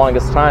for the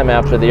longest time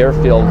after the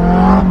airfield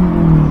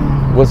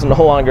was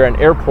no longer an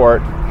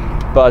airport.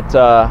 But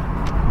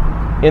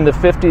in the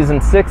 50s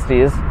and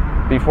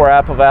 60s, before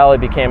Apple Valley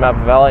became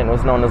Apple Valley and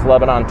was known as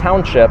Lebanon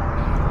Township,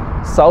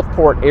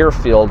 Southport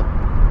Airfield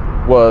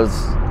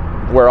was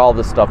where all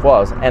this stuff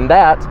was. And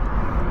that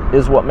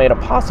is what made it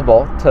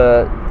possible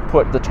to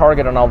put the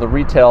Target and all the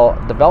retail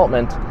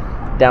development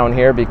down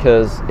here,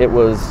 because it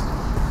was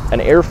an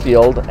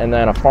airfield and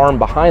then a farm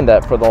behind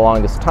that for the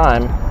longest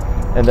time.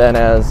 And then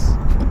as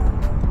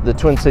the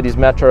Twin Cities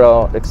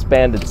Metro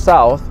expanded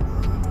south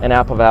and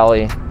Apple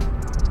Valley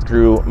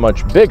grew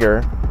much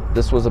bigger,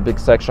 this was a big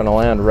section of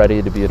land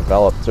ready to be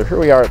developed. So here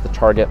we are at the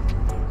Target.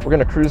 We're going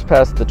to cruise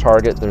past the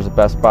Target. There's a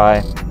Best Buy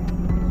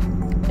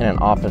and an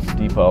Office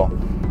Depot.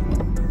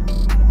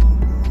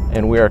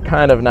 And we are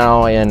kind of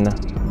now in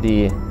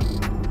the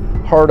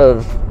heart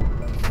of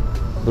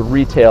the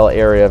retail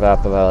area of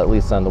Apple Valley, at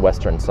least on the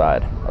western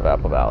side of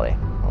Apple Valley.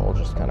 And we'll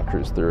just kind of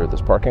cruise through this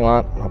parking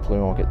lot. Hopefully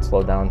we won't get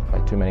slowed down by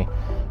too many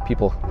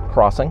people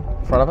crossing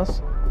in front of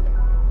us.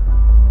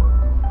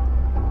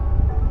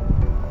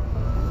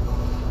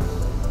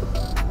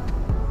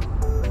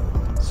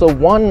 So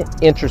one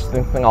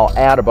interesting thing I'll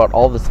add about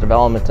all this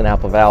development in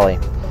Apple Valley,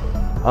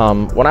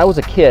 when I was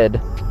a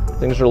kid,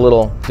 things were a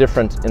little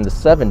different in the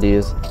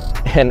 70s,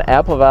 and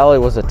Apple Valley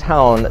was a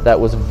town that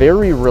was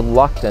very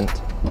reluctant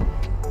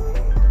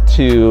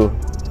to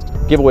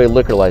give away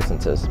liquor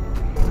licenses.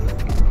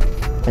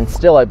 And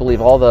still, I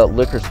believe all the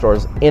liquor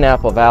stores in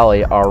Apple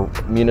Valley are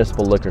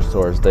municipal liquor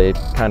stores. They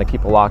kind of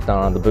keep a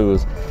lockdown on the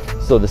booze.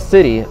 So the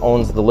city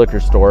owns the liquor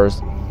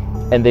stores,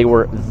 and they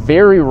were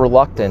very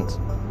reluctant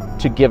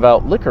to give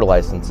out liquor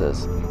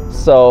licenses.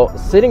 So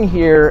sitting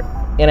here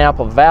in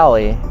Apple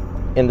Valley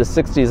in the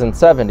 60s and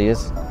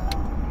 70s,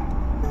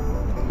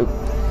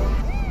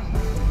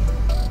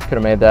 could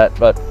have made that,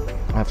 but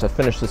I have to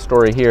finish the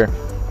story here.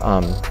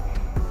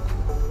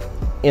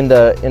 In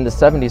the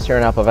 70s here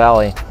in Apple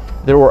Valley,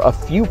 there were a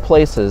few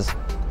places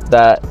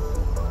that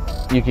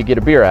you could get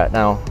a beer at.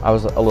 Now, I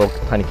was a little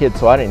tiny kid,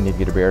 so I didn't need to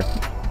get a beer,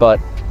 but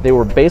they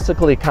were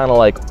basically kind of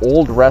like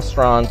old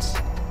restaurants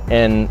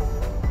and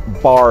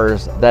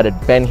bars that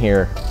had been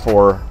here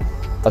for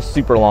a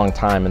super long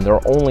time, and there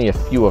were only a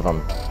few of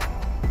them.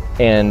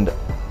 And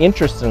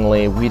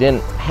interestingly, we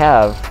didn't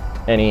have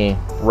any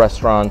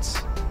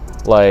restaurants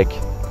like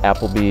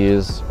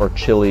Applebee's or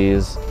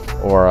Chili's,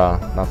 or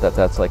not that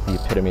that's like the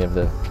epitome of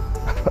the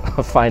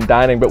fine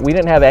dining, but we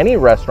didn't have any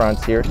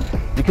restaurants here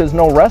because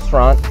no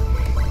restaurant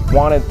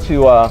wanted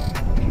to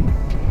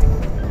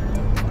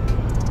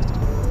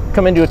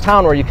come into a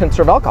town where you can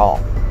serve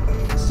alcohol.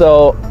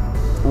 So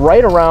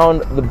right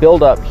around the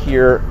buildup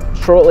here,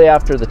 shortly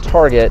after the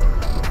Target,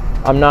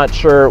 I'm not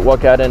sure what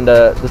got into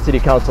the city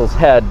council's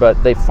head,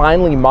 but they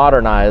finally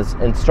modernized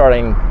and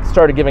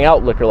started giving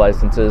out liquor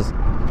licenses.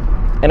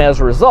 And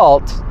as a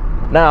result,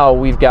 now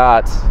we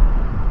don't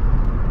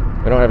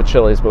have a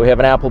Chili's, but we have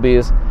an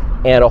Applebee's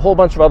and a whole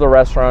bunch of other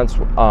restaurants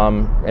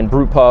and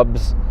brew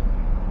pubs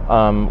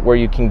where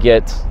you can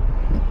get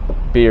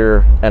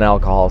beer and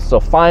alcohol. So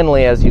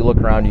finally, as you look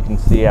around, you can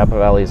see Apple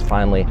Valley is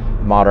finally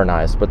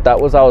modernized. But that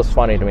was always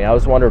funny to me. I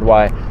always wondered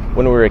why,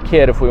 when we were a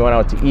kid, if we went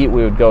out to eat,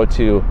 we would go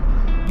to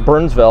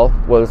Burnsville,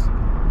 was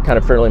kind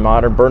of fairly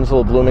modern.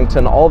 Burnsville,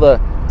 Bloomington, all the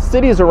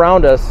cities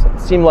around us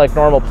seemed like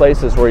normal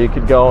places where you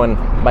could go and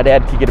my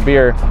dad could get a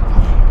beer.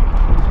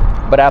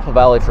 But Apple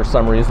Valley, for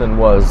some reason,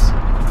 was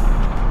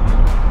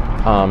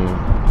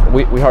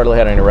we hardly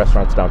had any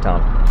restaurants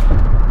downtown.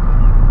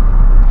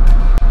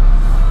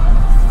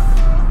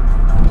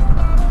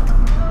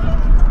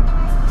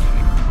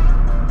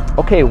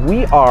 Okay,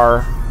 we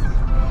are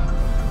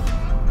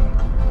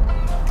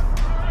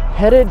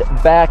headed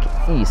back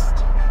east,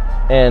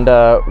 and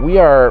we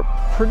are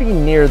pretty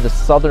near the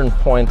southern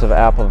point of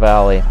Apple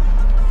Valley.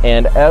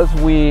 And as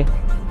we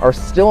are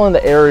still in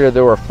the area,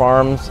 there were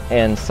farms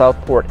and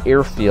Southport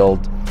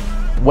Airfield.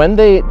 When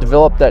they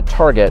developed that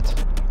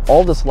target,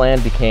 all this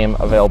land became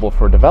available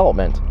for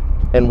development.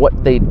 And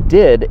what they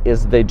did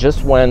is they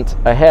just went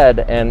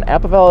ahead, and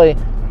Apple Valley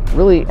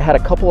really had a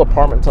couple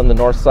apartments on the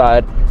north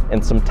side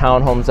and some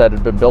townhomes that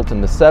had been built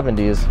in the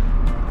 70s.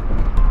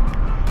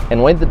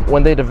 And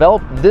when they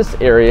developed this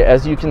area,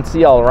 as you can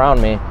see all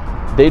around me,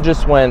 they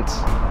just went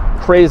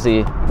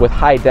crazy with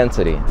high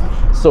density.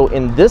 So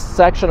in this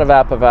section of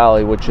Apple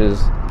Valley, which is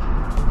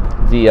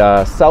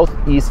the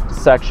southeast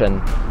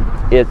section,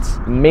 it's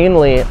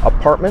mainly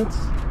apartments.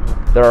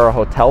 There are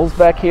hotels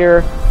back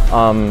here,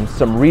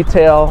 some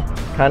retail,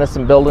 kind of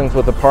some buildings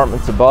with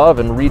apartments above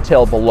and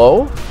retail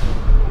below,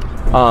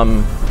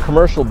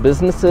 commercial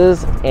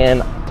businesses,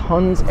 and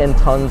tons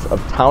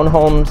of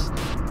townhomes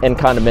and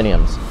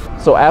condominiums.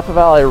 So Apple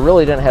Valley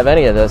really didn't have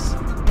any of this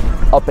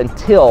up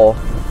until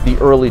the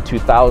early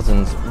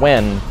 2000s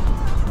when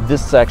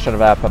this section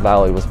of Apple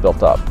Valley was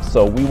built up.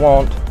 So we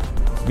won't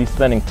be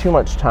spending too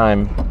much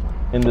time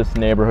in this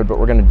neighborhood, but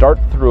we're going to dart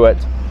through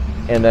it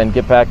and then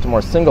get back to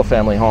more single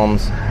family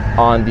homes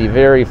on the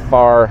very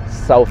far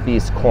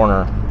southeast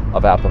corner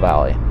of Apple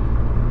Valley.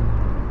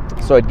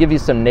 So I'd give you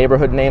some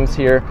neighborhood names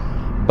here,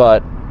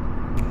 but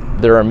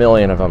there are a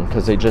million of them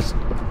because they just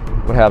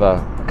would have a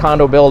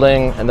condo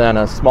building and then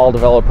a small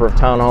developer of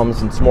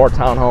townhomes and some more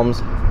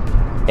townhomes,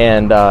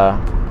 and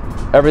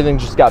everything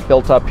just got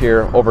built up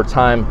here over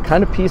time,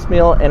 kind of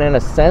piecemeal. And in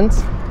a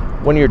sense,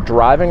 when you're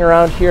driving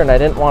around here, and I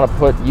didn't want to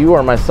put you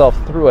or myself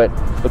through it,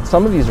 but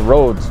some of these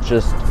roads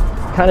just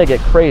kind of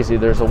get crazy.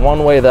 There's a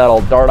one-way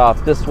that'll dart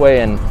off this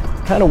way, and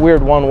kind of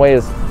weird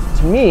one-ways.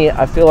 To me,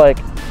 I feel like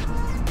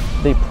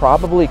they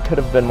probably could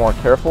have been more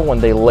careful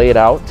when they laid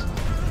out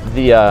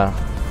the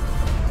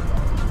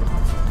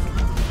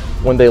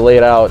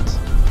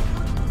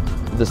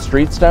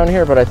streets down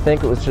here, but I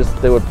think it was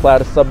just they would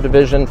plat a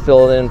subdivision,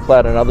 fill it in,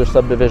 plat another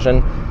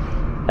subdivision,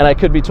 and I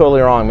could be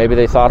totally wrong. Maybe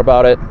they thought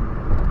about it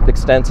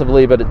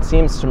extensively, but it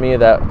seems to me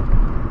that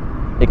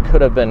it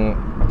could have been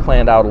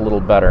planned out a little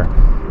better,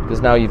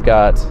 because now you've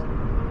got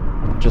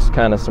just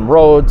kind of some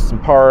roads, some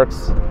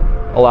parks,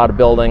 a lot of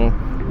building.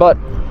 But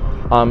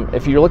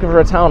if you're looking for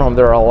a townhome,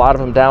 there are a lot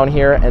of them down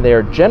here, and they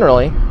are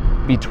generally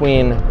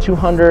between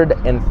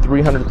 $200,000 and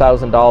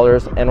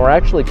 $300,000, and we're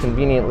actually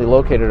conveniently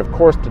located, of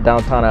course, to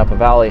downtown Apple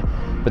Valley,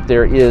 but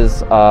there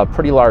is a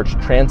pretty large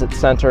transit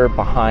center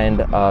behind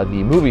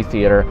the movie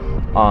theater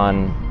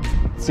on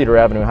Cedar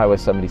Avenue, Highway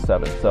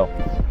 77. So,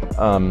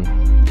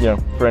 you know,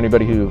 for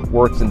anybody who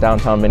works in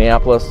downtown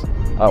Minneapolis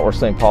or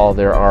St. Paul,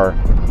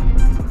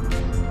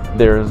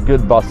 there's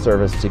good bus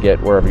service to get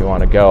wherever you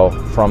want to go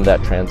from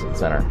that transit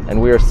center.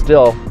 And we are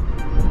still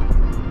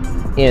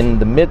in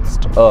the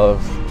midst of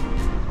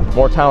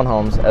more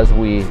townhomes as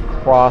we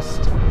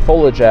crossed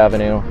Foliage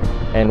Avenue,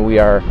 and we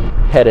are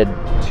headed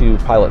to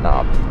Pilot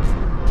Knob.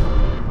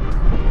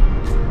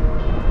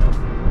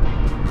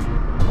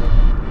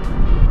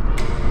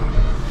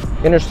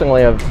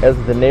 Interestingly, as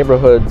the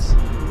neighborhoods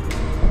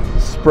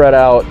spread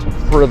out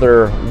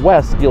further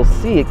west, you'll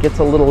see it gets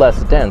a little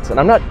less dense, and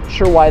I'm not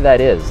sure why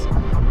that is.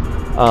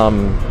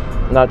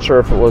 Not sure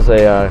if it was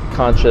a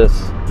conscious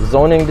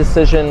zoning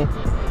decision,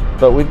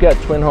 but we've got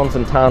twin homes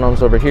and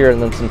townhomes over here,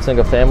 and then some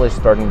single families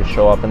starting to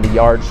show up, and the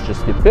yards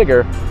just get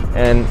bigger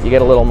and you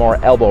get a little more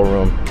elbow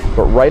room.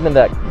 But right in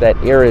that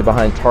area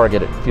behind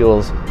Target, it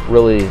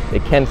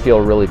can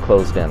feel really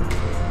closed in.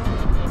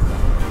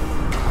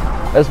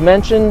 As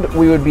mentioned,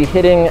 we would be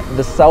hitting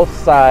the south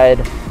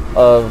side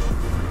of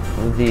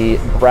the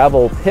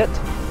gravel pit,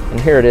 and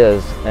here it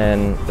is.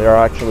 And they're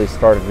actually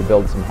starting to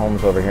build some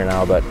homes over here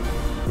now, but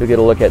you'll get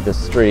a look at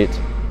this street.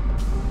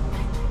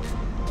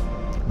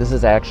 This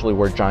is actually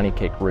where Johnny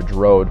Cake Ridge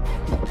Road,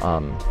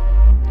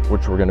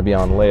 which we're going to be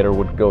on later,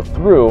 would go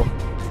through.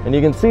 And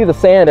you can see the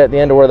sand at the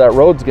end of where that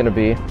road's going to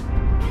be.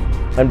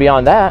 And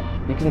beyond that,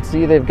 you can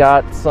see they've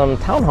got some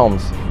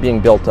townhomes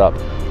being built up.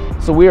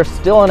 So we are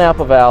still in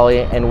Apple Valley,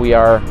 and we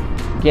are,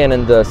 again,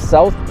 in the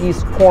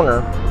southeast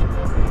corner.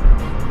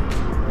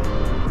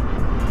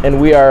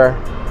 And we are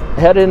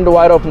headed into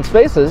wide open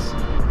spaces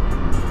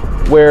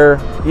where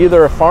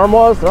either a farm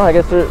was, no, I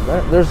guess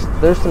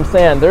there's some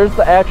sand. There's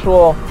the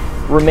actual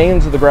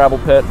remains of the gravel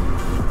pit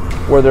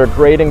where they're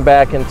grading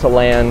back into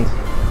land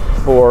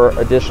for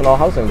additional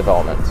housing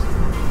developments.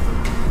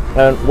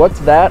 And what's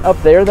that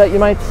up there that you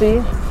might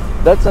see?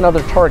 That's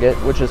another Target,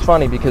 which is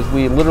funny because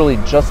we literally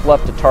just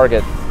left a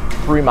Target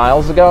 3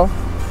 miles ago.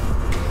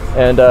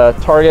 And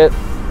Target,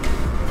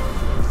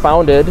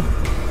 founded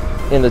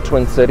in the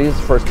Twin Cities,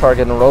 first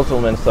Target in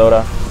Roseville,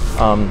 Minnesota.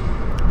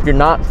 If you're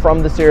not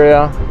from this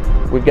area,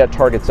 we've got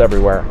Targets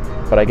everywhere,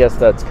 but I guess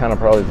that's kind of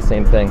probably the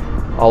same thing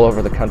all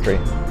over the country.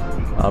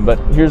 But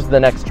here's the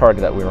next Target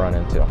that we run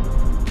into.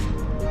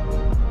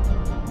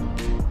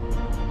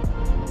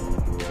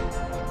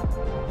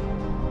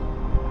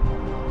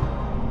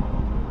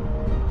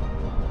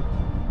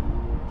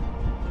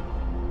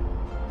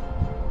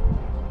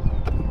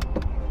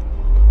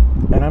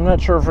 I'm not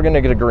sure if we're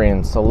gonna get a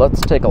green, so let's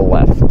take a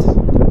left.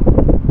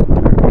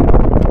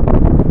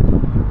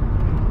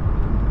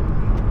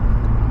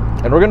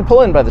 And we're gonna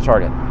pull in by the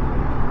Target.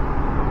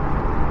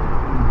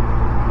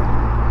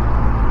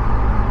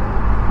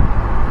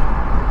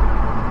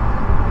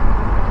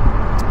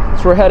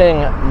 So we're heading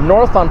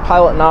north on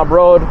Pilot Knob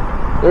Road.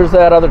 There's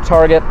that other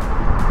Target.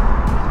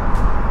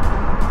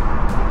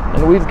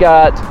 And we've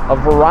got a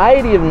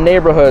variety of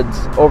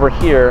neighborhoods over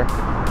here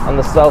on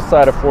the south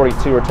side of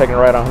 42. We're taking a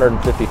right on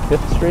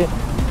 155th Street.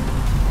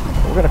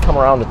 We're gonna come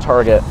around the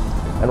Target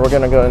and we're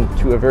gonna go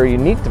into a very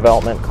unique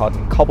development called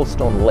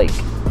Cobblestone Lake,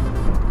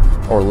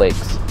 or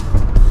Lakes.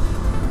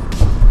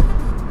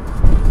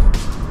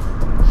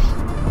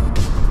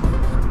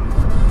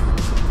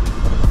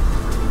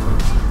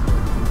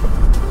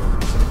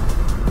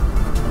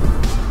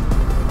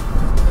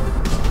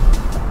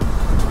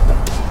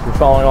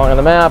 Following along on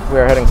the map, we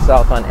are heading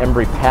south on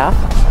Embry Path,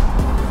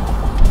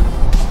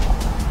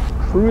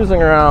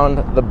 cruising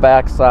around the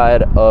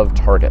backside of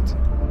Target.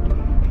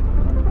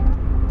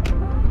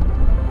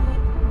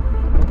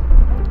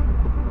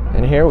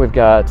 And here we've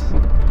got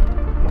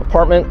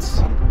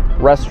apartments,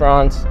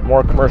 restaurants,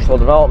 more commercial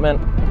development.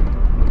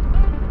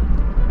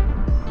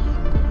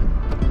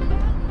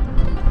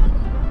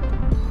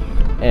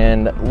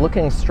 And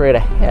looking straight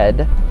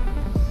ahead,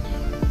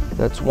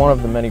 that's one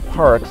of the many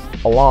parks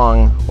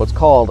along what's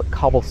called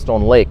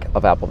Cobblestone Lake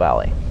of Apple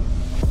Valley.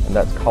 And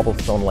that's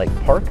Cobblestone Lake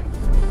Park.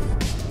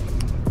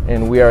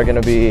 And we are going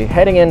to be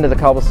heading into the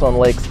Cobblestone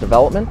Lakes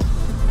development.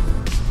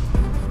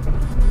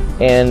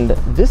 And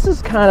this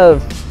is kind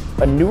of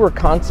a newer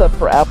concept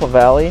for Apple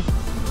Valley.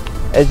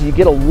 As you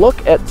get a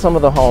look at some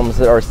of the homes,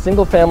 there are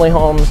single family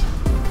homes,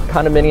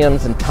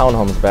 condominiums, and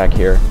townhomes back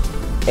here.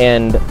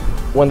 And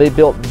when they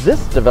built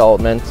this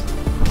development,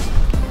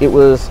 it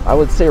was, I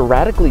would say,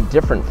 radically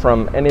different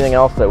from anything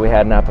else that we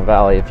had in Apple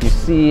Valley. If you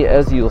see,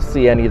 as you'll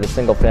see any of the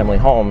single family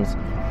homes,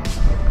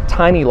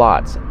 tiny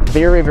lots,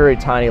 very, very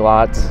tiny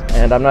lots.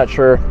 And I'm not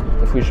sure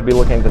if we should be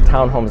looking at the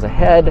townhomes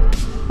ahead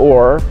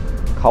or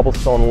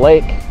Cobblestone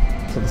Lake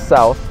to the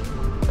south.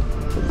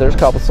 So there's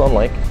Cobblestone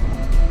Lake.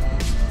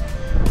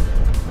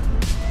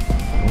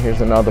 And here's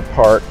another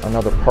park.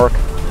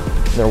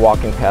 There are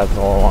walking paths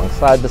all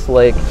alongside this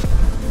lake.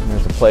 And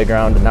there's a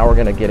playground. And now we're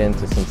gonna get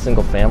into some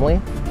single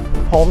family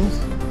homes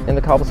in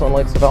the Cobblestone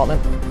Lakes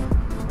development.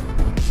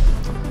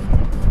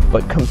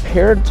 But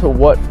compared to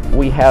what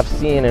we have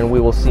seen and we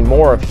will see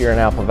more of here in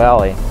Apple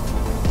Valley,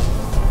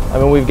 I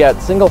mean, we've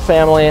got single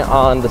family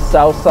on the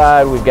south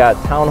side, we've got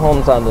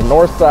townhomes on the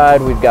north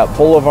side, we've got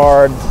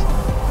boulevards.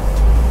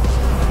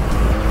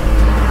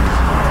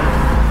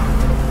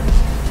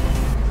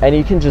 And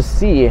you can just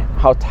see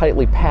how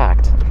tightly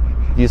packed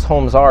these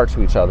homes are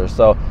to each other.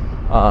 So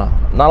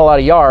not a lot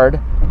of yard,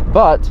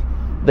 but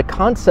the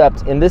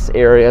concept in this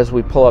area, as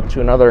we pull up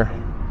to another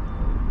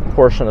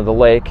portion of the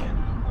lake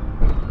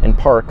and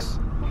parks,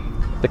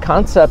 the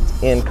concept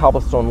in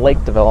Cobblestone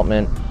Lake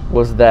development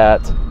was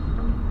that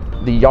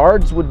the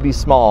yards would be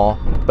small,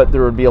 but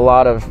there would be a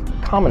lot of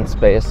common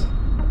space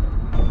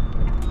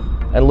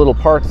and little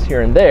parks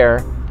here and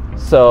there.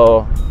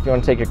 So if you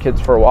want to take your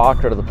kids for a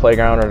walk or to the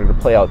playground or to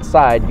play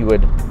outside, you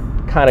would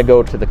kind of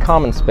go to the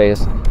common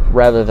space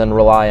rather than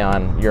rely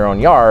on your own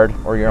yard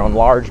or your own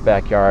large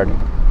backyard.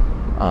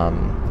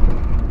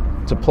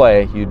 To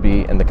play, you'd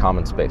be in the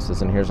common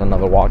spaces. And here's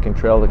another walking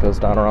trail that goes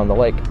down around the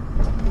lake.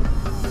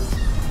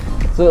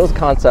 So that was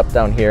concept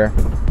down here,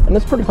 and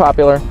it's pretty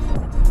popular.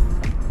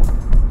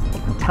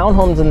 The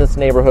townhomes in this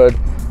neighborhood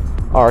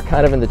are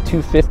kind of in the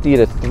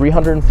 $250,000 to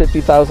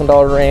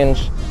 $350,000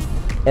 range,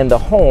 and the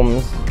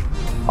homes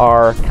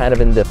are kind of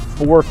in the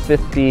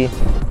 $450,000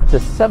 to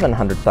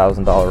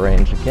 $700,000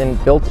 range. Again,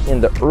 built in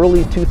the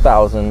early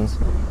 2000s,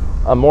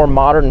 a more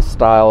modern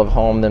style of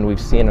home than we've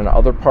seen in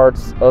other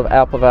parts of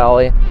Apple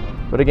Valley.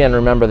 But again,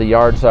 remember, the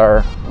yards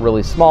are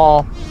really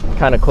small,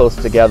 kind of close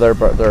together,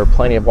 but there are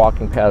plenty of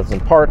walking paths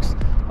and parks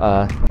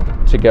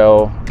to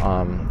go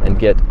and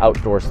get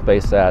outdoor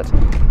space at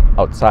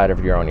outside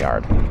of your own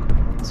yard.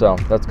 So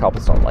that's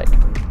Cobblestone Lake.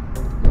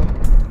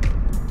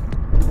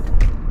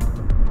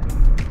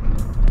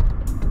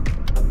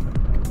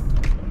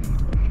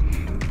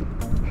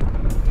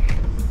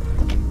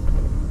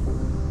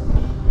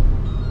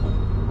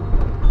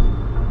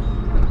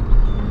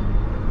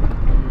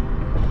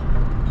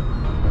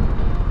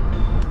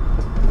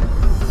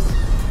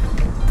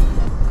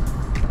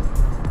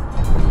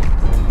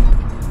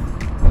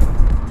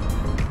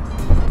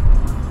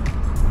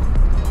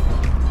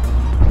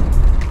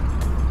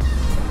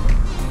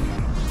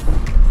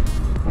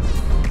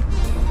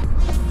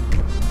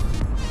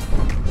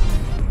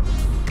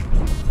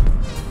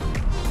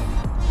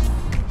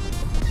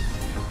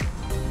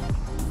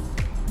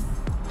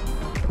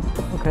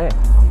 Okay,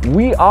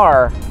 we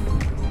are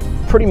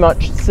pretty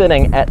much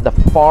sitting at the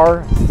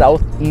far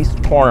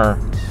southeast corner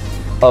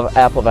of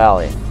Apple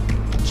Valley.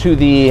 To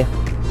the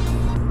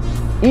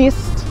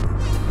east,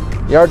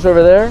 yards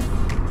over there,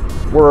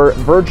 we're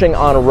verging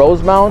on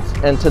Rosemount,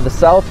 and to the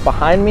south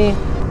behind me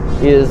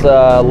is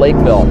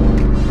Lakeville.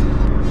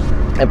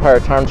 Empire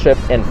Township,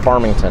 and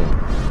Farmington.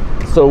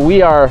 So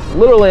we are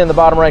literally in the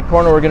bottom right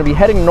corner. We're going to be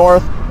heading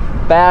north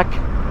back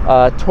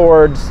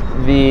towards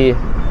the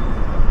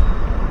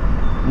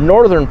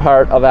northern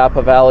part of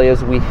Appa Valley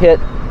as we hit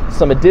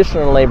some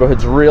additional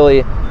neighborhoods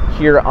really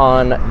here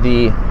on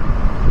the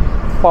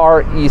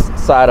far east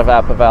side of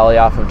Appa Valley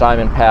off of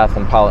Diamond Path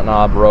and Pilot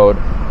Knob Road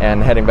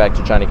and heading back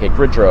to Johnny Cake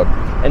Ridge Road.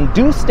 And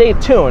do stay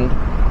tuned,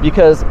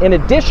 because in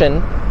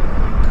addition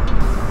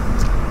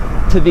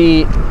to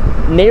the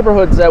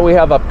neighborhoods that we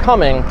have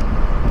upcoming,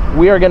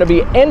 we are going to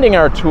be ending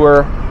our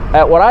tour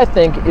at what I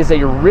think is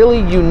a really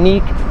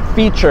unique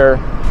feature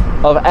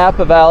of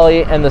Appa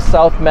Valley and the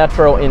South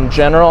Metro in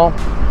general,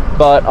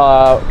 but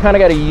kind of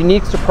got a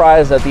unique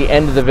surprise at the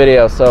end of the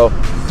video, so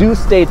do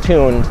stay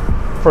tuned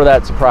for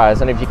that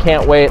surprise. And if you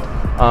can't wait,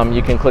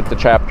 you can click the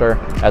chapter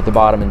at the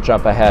bottom and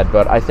jump ahead.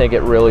 But I think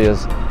it really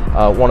is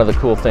one of the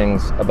cool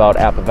things about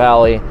Appa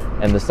Valley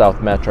and the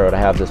South Metro to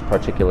have this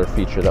particular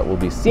feature that we'll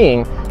be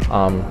seeing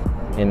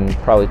in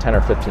probably 10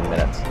 or 15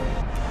 minutes.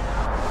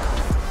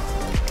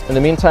 In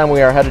the meantime,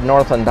 we are headed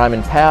north on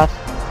Diamond Path,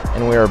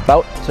 and we are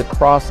about to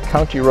cross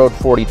County Road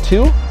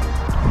 42,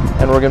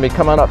 and we're going to be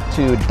coming up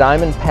to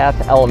Diamond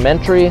Path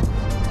Elementary,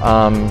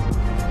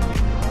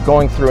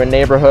 going through a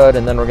neighborhood,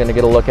 and then we're going to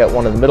get a look at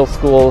one of the middle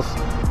schools.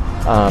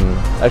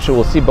 Actually,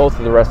 we'll see both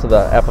of the rest of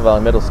the Appa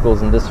Valley middle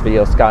schools in this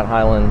video, Scott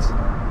Highlands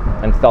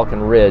and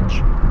Falcon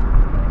Ridge.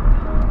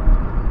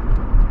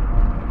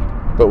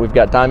 But we've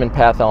got Diamond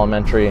Path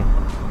Elementary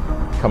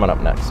coming up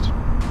next.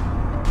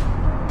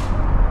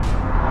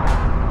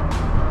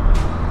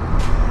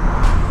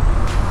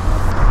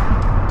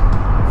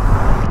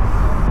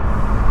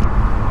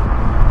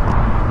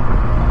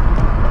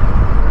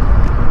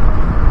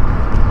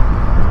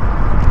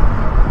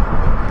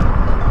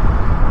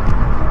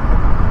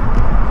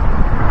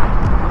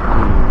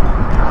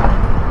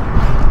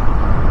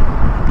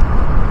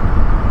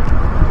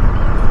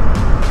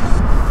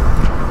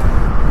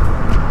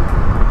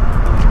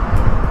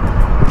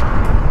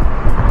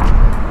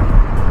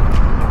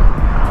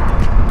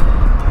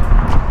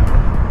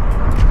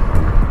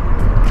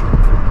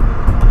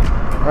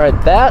 All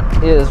right,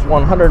 that is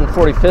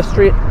 145th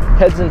Street,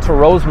 heads into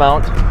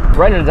Rosemount,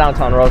 right into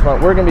downtown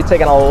Rosemount. We're going to be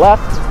taking a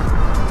left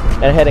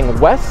and heading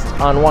west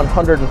on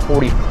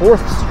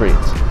 144th Street.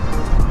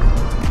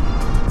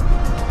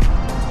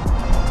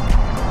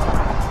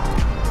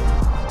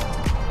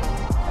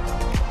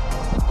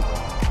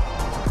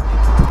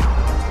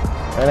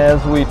 And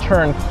as we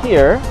turn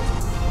here,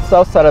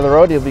 south side of the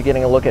road, you'll be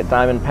getting a look at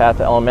Diamond Path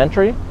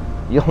Elementary.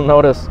 You'll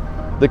notice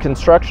the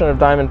construction of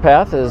Diamond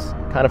Path is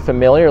kind of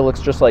familiar. It looks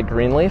just like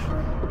Greenleaf.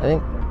 I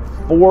think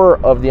 4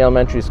 of the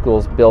elementary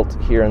schools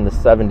built here in the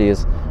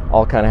 70s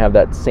all kind of have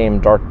that same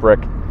dark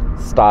brick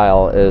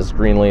style as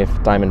Greenleaf,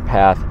 Diamond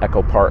Path,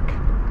 Echo Park,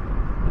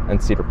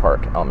 and Cedar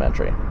Park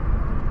Elementary.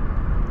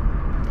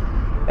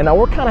 And now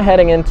we're kind of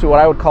heading into what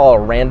I would call a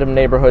random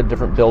neighborhood,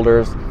 different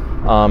builders.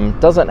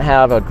 Doesn't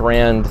have a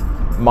grand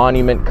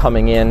monument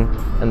coming in,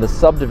 and the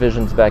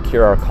subdivisions back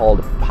here are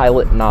called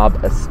Pilot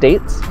Knob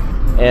Estates.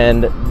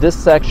 And this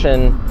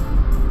section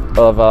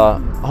of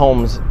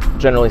homes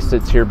generally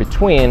sits here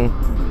between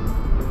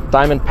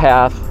Diamond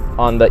Path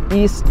on the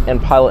east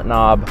and Pilot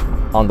Knob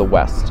on the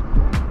west.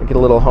 We get a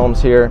little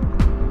homes here,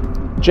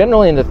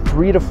 generally in the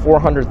 $300,000 to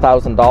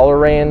 $400,000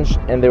 range,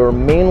 and they were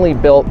mainly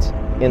built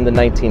in the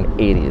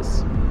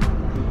 1980s.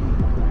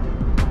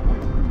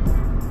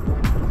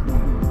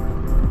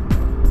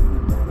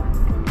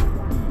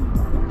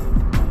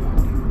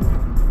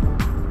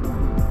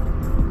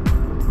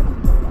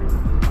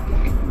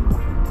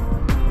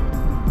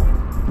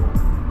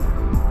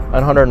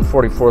 On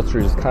 144th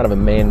Street is kind of a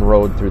main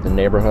road through the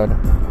neighborhood.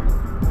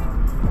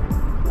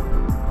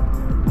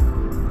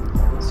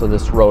 So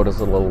this road is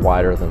a little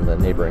wider than the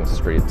neighboring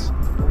streets.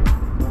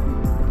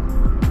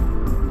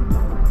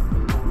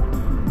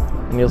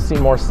 And you'll see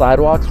more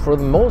sidewalks. For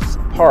the most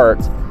part,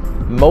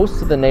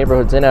 most of the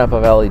neighborhoods in Appa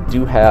Valley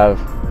do have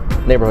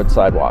neighborhood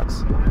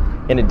sidewalks,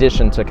 in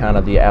addition to kind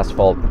of the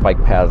asphalt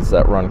bike paths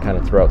that run kind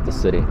of throughout the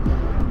city,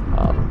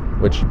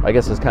 which I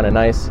guess is kind of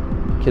nice.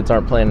 Kids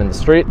aren't playing in the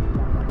street.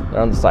 They're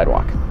on the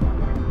sidewalk.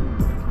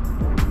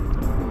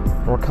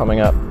 We're coming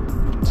up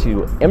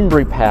to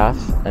Embry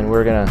Path, and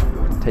we're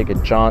gonna take a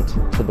jaunt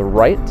to the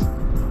right,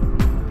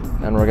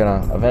 and we're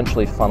gonna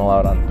eventually funnel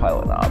out on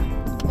Pilot Knob.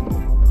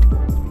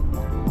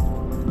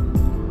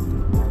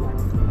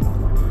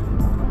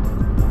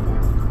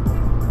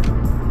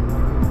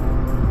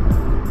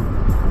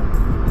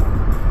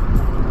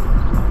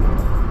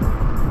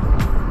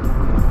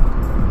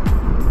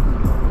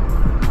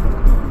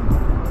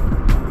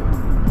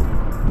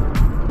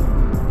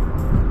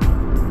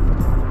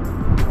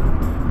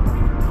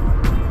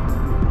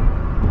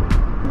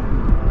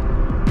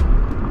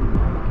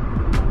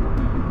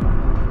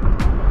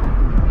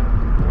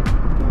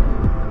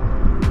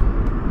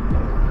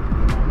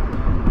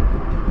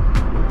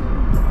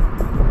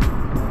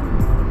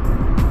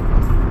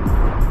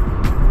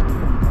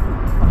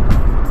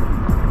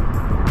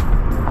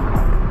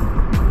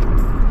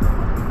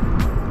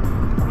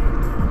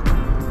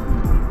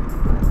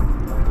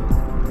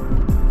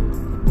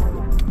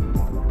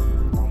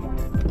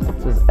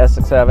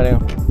 Oaks Avenue,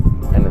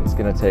 and it's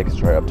going to take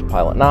us right up to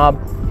Pilot Knob.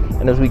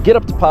 And as we get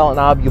up to Pilot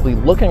Knob, you'll be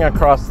looking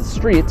across the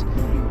street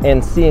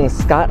and seeing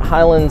Scott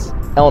Highlands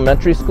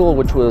Elementary School,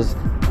 which was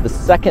the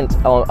second,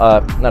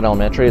 not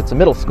elementary, it's a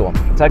middle school.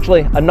 It's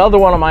actually another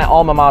one of my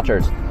alma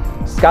maters.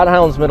 Scott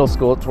Highlands Middle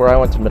School, it's where I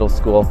went to middle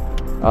school,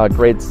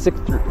 grades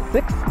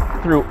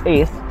 6th through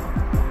 8th.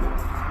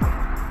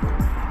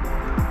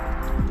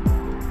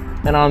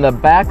 And on the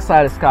back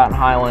side of Scott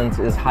Highlands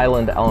is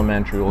Highland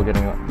Elementary. We'll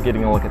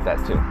getting a look at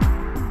that too.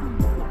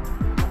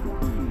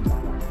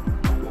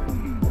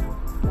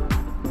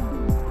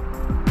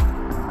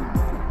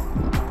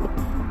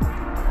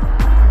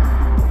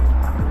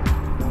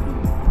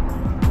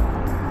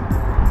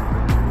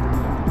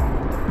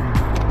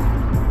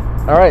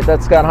 All right,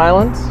 that's Scott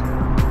Highlands.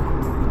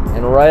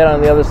 And right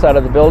on the other side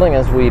of the building,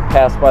 as we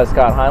pass by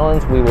Scott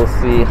Highlands, we will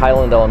see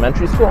Highland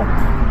Elementary School.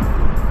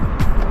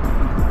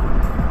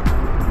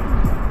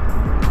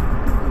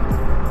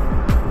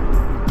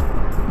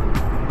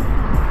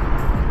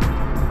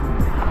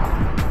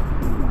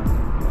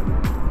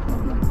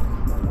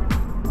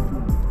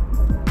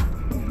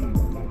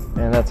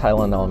 And that's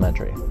Highland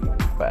Elementary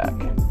back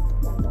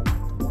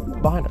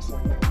behind us.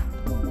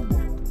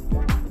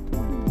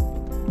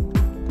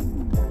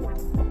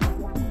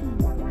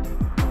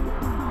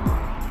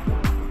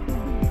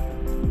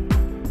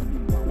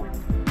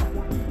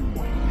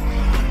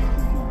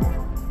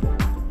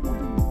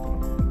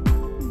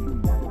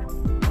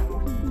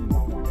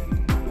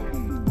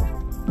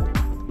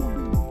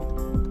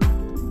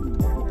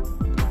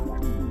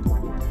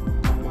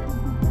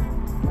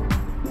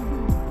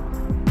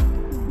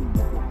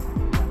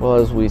 Well,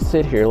 as we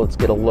sit here, let's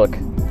get a look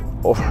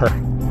over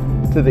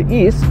to the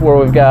east, where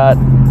we've got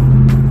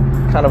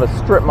kind of a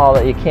strip mall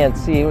that you can't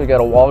see. We've got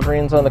a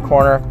Walgreens on the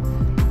corner,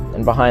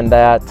 and behind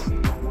that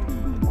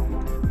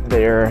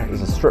there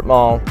is a strip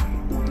mall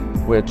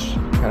which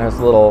kind of has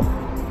a little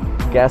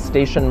gas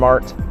station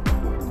mart,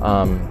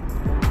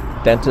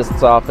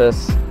 dentist's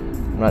office,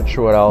 I'm not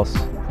sure what else,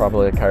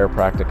 probably a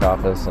chiropractic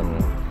office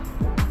and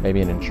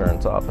maybe an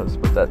insurance office,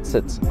 but that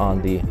sits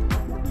on the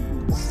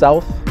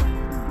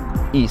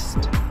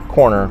southeast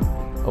corner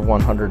of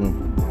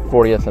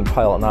 140th and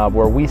Pilot Knob,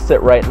 where we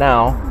sit right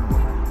now.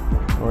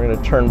 We're going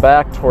to turn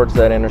back towards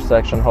that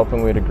intersection,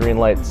 hoping we hit a green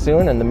light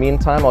soon. In the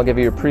meantime, I'll give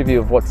you a preview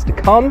of what's to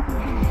come.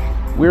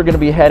 We're going to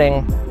be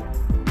heading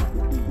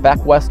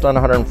back west on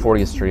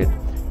 140th Street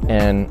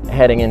and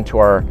heading into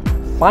our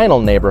final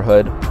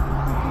neighborhood,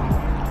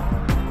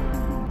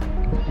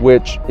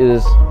 which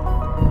is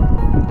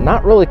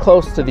not really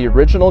close to the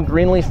original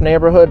Greenleaf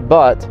neighborhood,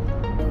 but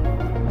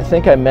I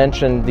think I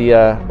mentioned the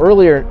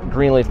earlier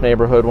Greenleaf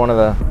neighborhood, one of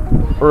the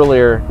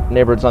earlier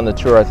neighborhoods on the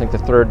tour, I think the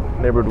third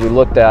neighborhood we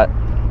looked at.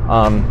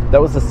 That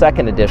was the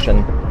second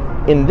edition.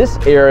 In this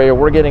area,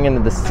 we're getting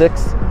into the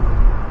 6th,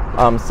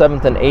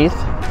 7th, and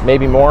 8th,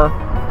 maybe more,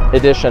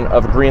 edition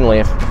of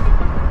Greenleaf.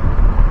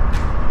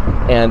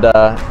 And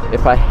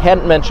if I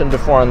hadn't mentioned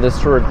before on this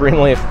tour,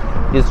 Greenleaf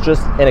is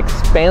just an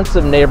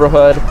expansive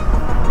neighborhood.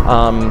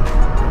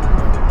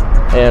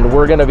 And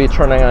we're going to be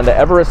turning onto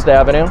Everest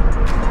Avenue,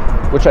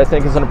 which I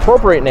think is an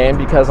appropriate name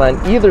because on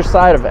either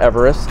side of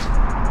Everest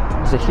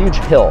is a huge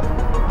hill.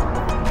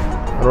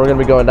 And we're going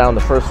to be going down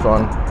the first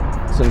one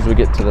as soon as we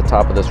get to the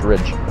top of this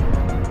ridge.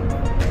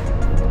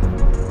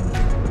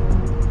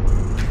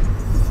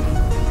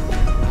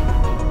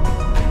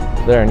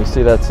 There, and you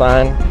see that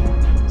sign?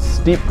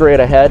 Steep grade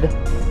ahead.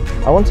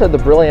 I once had the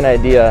brilliant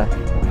idea,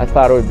 I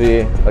thought it would be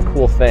a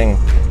cool thing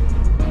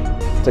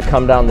to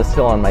come down this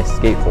hill on my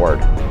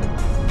skateboard.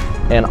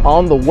 And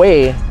on the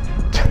way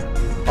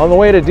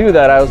to do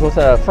that, I was with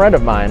a friend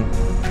of mine,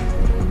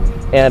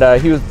 and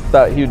he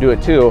thought he would do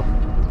it too.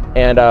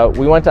 And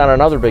we went down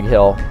another big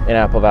hill in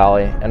Apple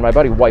Valley, and my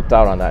buddy wiped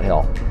out on that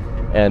hill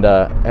and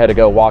had to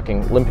go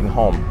limping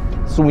home.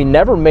 So we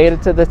never made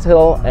it to this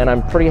hill, and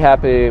I'm pretty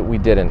happy we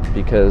didn't,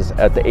 because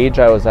at the age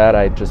I was at,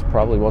 I just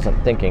probably wasn't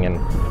thinking, and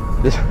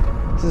this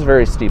is a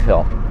very steep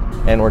hill,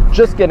 and we're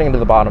just getting to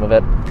the bottom of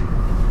it.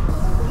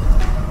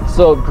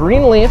 So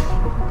Greenleaf,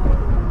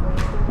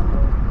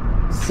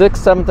 6th,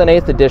 7th, and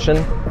 8th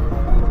edition,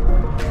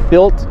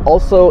 built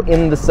also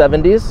in the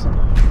 70s,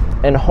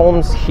 and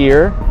homes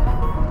here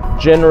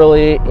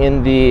generally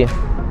in the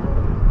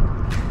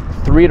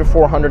 $300,000 to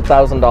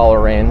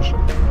 $400,000 range.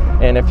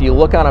 And if you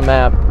look on a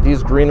map,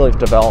 these Greenleaf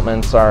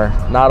developments are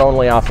not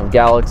only off of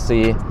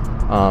Galaxy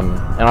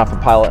and off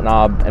of Pilot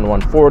Knob and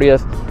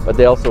 140th, but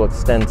they also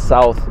extend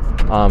south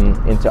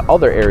into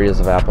other areas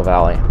of Apple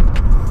Valley.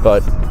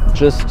 But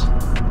just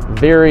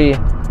very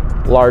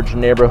large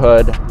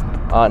neighborhood,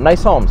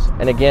 nice homes.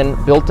 And again,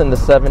 built in the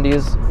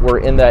 70s, we're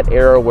in that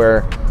era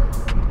where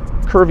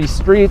curvy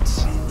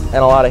streets and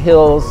a lot of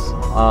hills,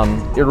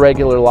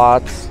 irregular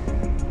lots,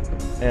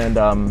 and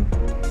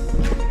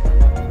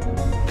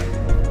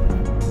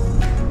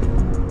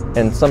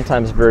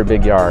sometimes very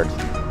big yards.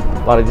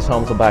 A lot of these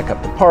homes will back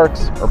up to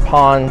parks or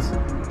ponds,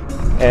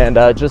 and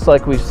just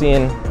like we've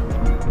seen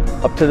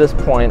up to this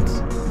point,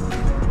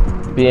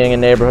 being a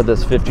neighborhood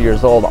that's 50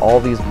 years old, all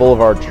these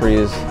boulevard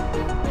trees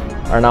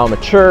are now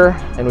mature,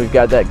 and we've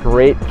got that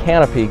great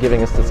canopy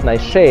giving us this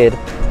nice shade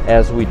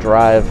as we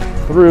drive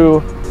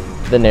through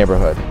the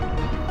neighborhood.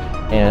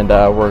 And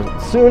we're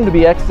soon to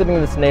be exiting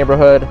this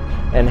neighborhood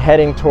and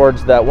heading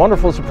towards that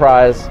wonderful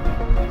surprise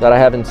that I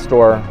have in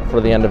store for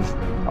the end of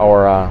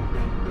our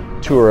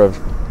tour of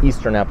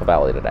Eastern Napa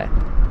Valley today.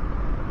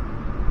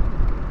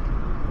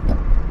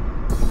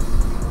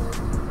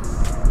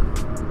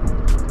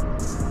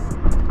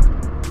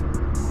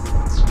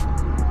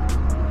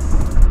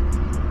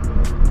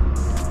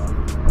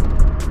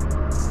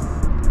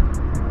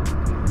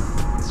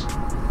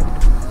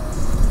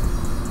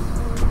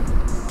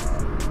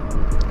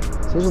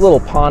 So there's a little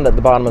pond at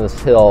the bottom of this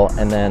hill,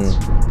 and then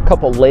a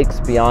couple lakes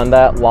beyond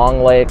that,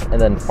 Long Lake and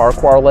then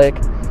Farquhar Lake.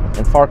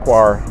 And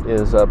Farquhar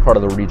is part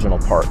of the regional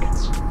park,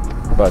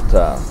 but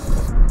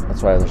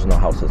that's why there's no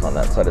houses on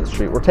that side of the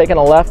street. We're taking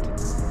a left.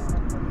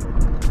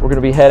 We're going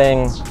to be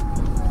heading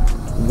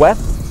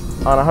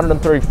west on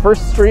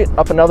 131st Street,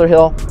 up another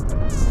hill.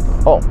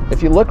 Oh,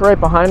 if you look right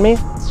behind me,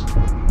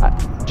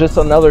 just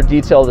another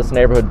detail of this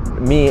neighborhood,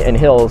 me and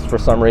hills for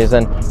some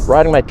reason.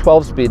 Riding my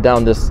 12-speed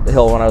down this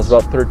hill when I was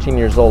about 13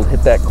 years old,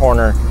 hit that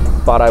corner,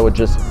 thought I would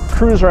just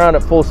cruise around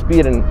at full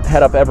speed and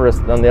head up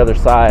Everest on the other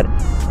side,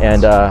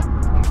 and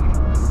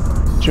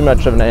too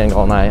much of an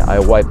angle, and I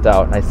wiped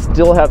out. And I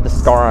still have the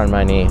scar on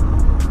my knee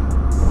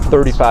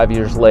 35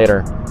 years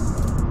later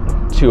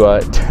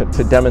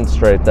to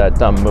demonstrate that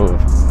dumb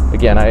move.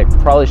 Again, I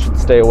probably should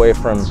stay away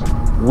from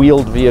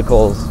wheeled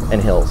vehicles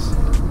and hills.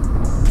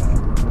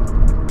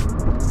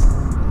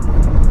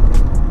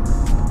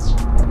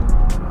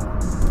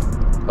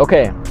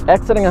 Okay,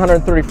 exiting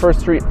 131st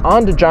Street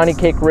onto Johnny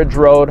Cake Ridge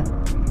Road.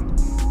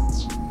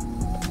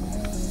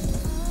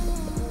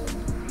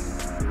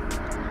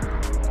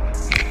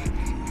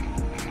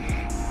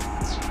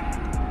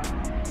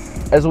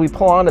 As we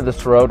pull onto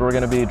this road, we're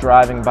going to be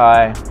driving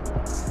by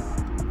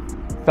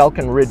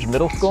Falcon Ridge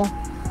Middle School.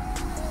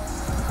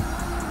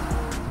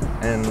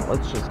 And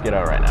let's just get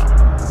out right now.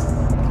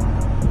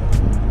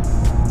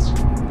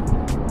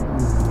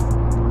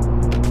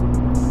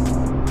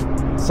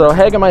 So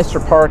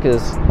Hagemeister Park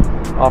is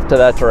off to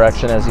that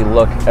direction as you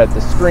look at the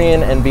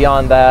screen, and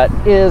beyond that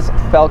is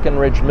Falcon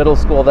Ridge Middle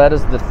School. That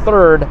is the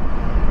third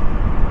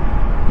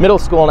middle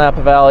school in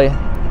Napa Valley,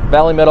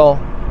 Valley Middle,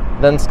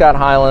 then Scott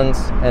Highlands,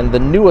 and the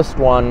newest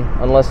one,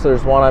 unless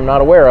there's one I'm not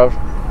aware of,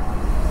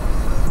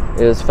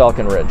 is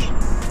Falcon Ridge.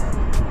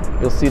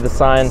 You'll see the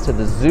sign to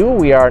the zoo.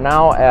 We are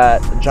now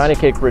at Johnny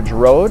Cake Ridge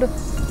Road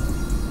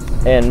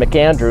and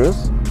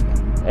McAndrews.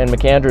 And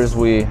McAndrews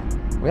we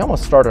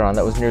almost started on.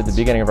 That was near the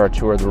beginning of our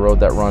tour, the road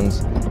that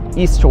runs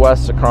east to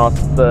west across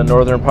the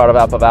northern part of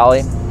Napa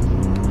Valley.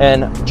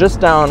 And just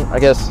down, I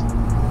guess,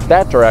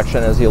 that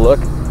direction as you look,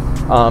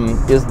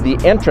 is the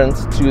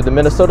entrance to the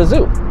Minnesota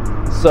Zoo.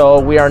 So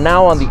we are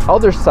now on the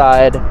other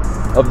side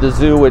of the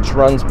zoo, which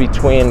runs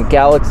between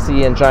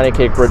Galaxy and Johnny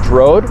Cake Ridge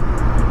Road.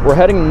 We're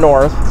heading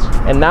north,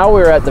 and now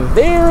we're at the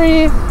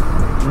very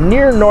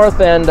near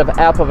north end of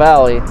Napa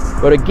Valley.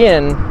 But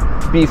again,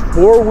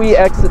 before we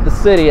exit the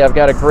city, I've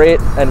got a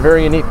great and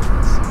very unique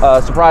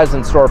surprise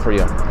in store for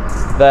you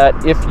that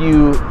if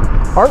you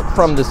aren't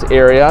from this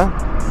area,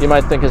 you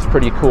might think is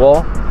pretty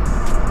cool.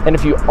 And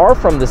if you are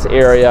from this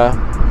area,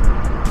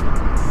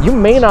 you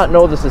may not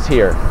know this is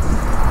here.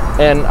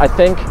 And I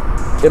think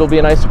it'll be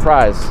a nice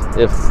surprise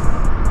if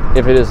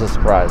it is a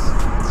surprise.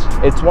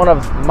 It's one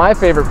of my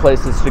favorite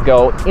places to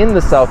go in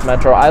the South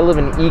Metro. I live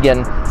in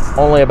Eagan,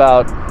 only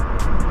about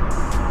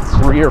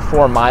 3 or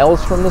 4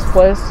 miles from this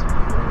place.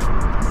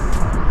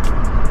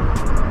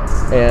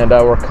 And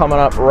we're coming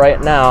up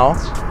right now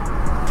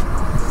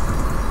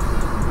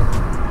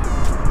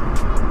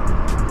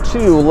to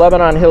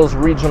Lebanon Hills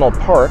Regional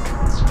Park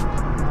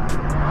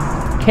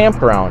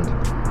Campground.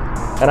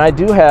 And I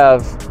do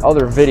have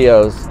other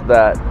videos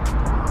that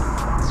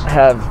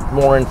have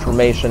more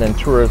information and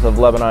tours of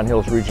Lebanon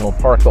Hills Regional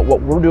Park, but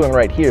what we're doing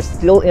right here,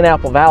 still in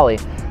Apple Valley,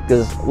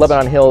 because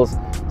Lebanon Hills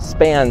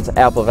spans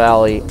Apple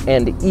Valley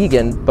and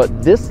Eagan,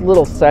 but this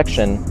little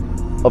section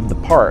of the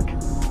park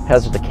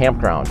has the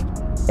campground.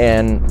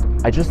 And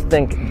I just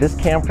think this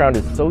campground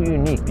is so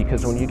unique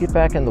because when you get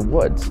back in the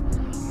woods,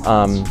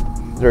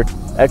 there are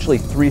actually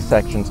 3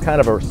 sections, kind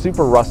of a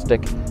super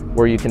rustic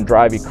where you can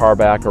drive your car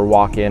back or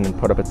walk in and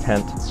put up a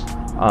tent.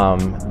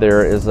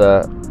 There is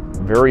a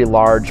very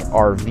large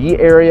RV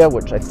area,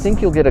 which I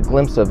think you'll get a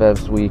glimpse of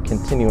as we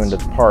continue into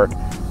the park.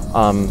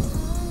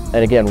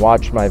 And again,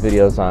 watch my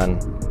videos on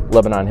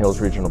Lebanon Hills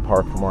Regional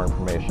Park for more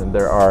information.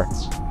 There are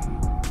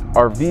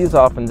RVs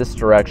off in this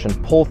direction,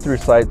 pull-through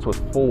sites with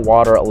full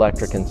water,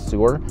 electric, and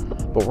sewer.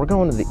 But we're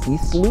going to the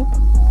East Loop,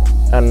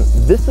 and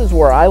this is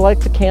where I like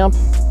to camp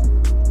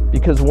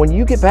because when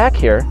you get back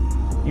here,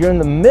 you're in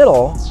the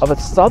middle of a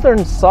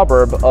southern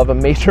suburb of a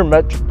major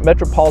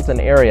metropolitan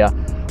area.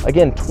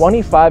 Again,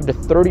 25 to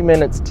 30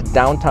 minutes to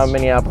downtown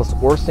Minneapolis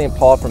or St.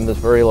 Paul from this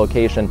very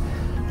location,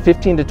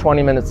 15 to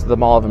 20 minutes to the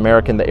Mall of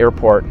America and the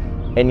airport.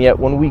 And yet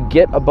when we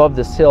get above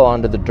this hill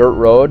onto the dirt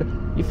road,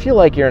 you feel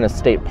like you're in a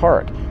state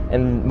park.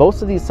 And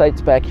most of these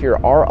sites back here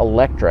are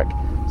electric.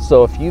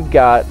 So if you've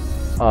got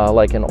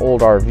like an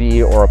old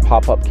RV or a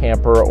pop-up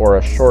camper or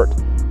a short,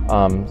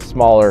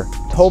 smaller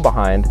tow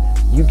behind,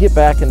 you get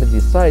back into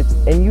these sites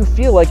and you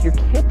feel like you're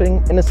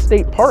camping in a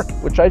state park,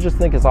 which I just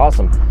think is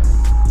awesome.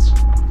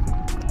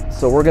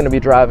 So we're going to be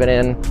driving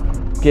in,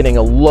 getting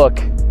a look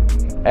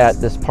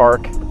at this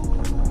park.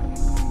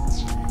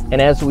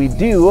 And as we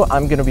do,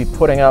 I'm going to be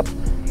putting up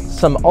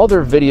some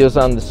other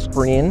videos on the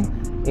screen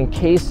in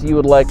case you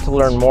would like to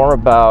learn more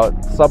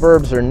about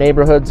suburbs or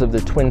neighborhoods of the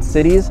Twin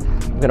Cities.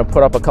 I'm going to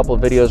put up a couple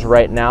of videos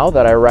right now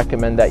that I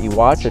recommend that you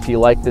watch. If you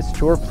like this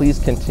tour, please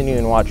continue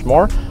and watch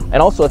more. And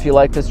also, if you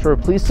like this tour,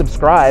 please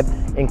subscribe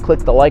and click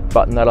the like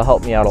button. That'll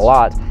help me out a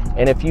lot.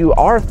 And if you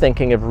are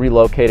thinking of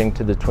relocating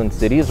to the Twin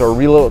Cities or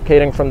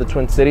relocating from the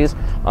Twin Cities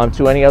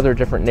to any other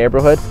different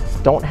neighborhood,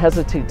 don't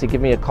hesitate to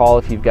give me a call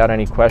if you've got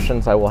any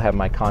questions. I will have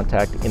my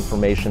contact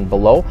information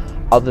below.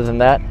 Other than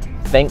that,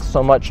 thanks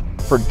so much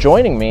for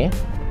joining me,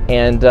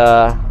 and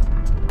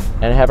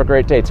have a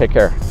great day. Take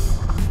care.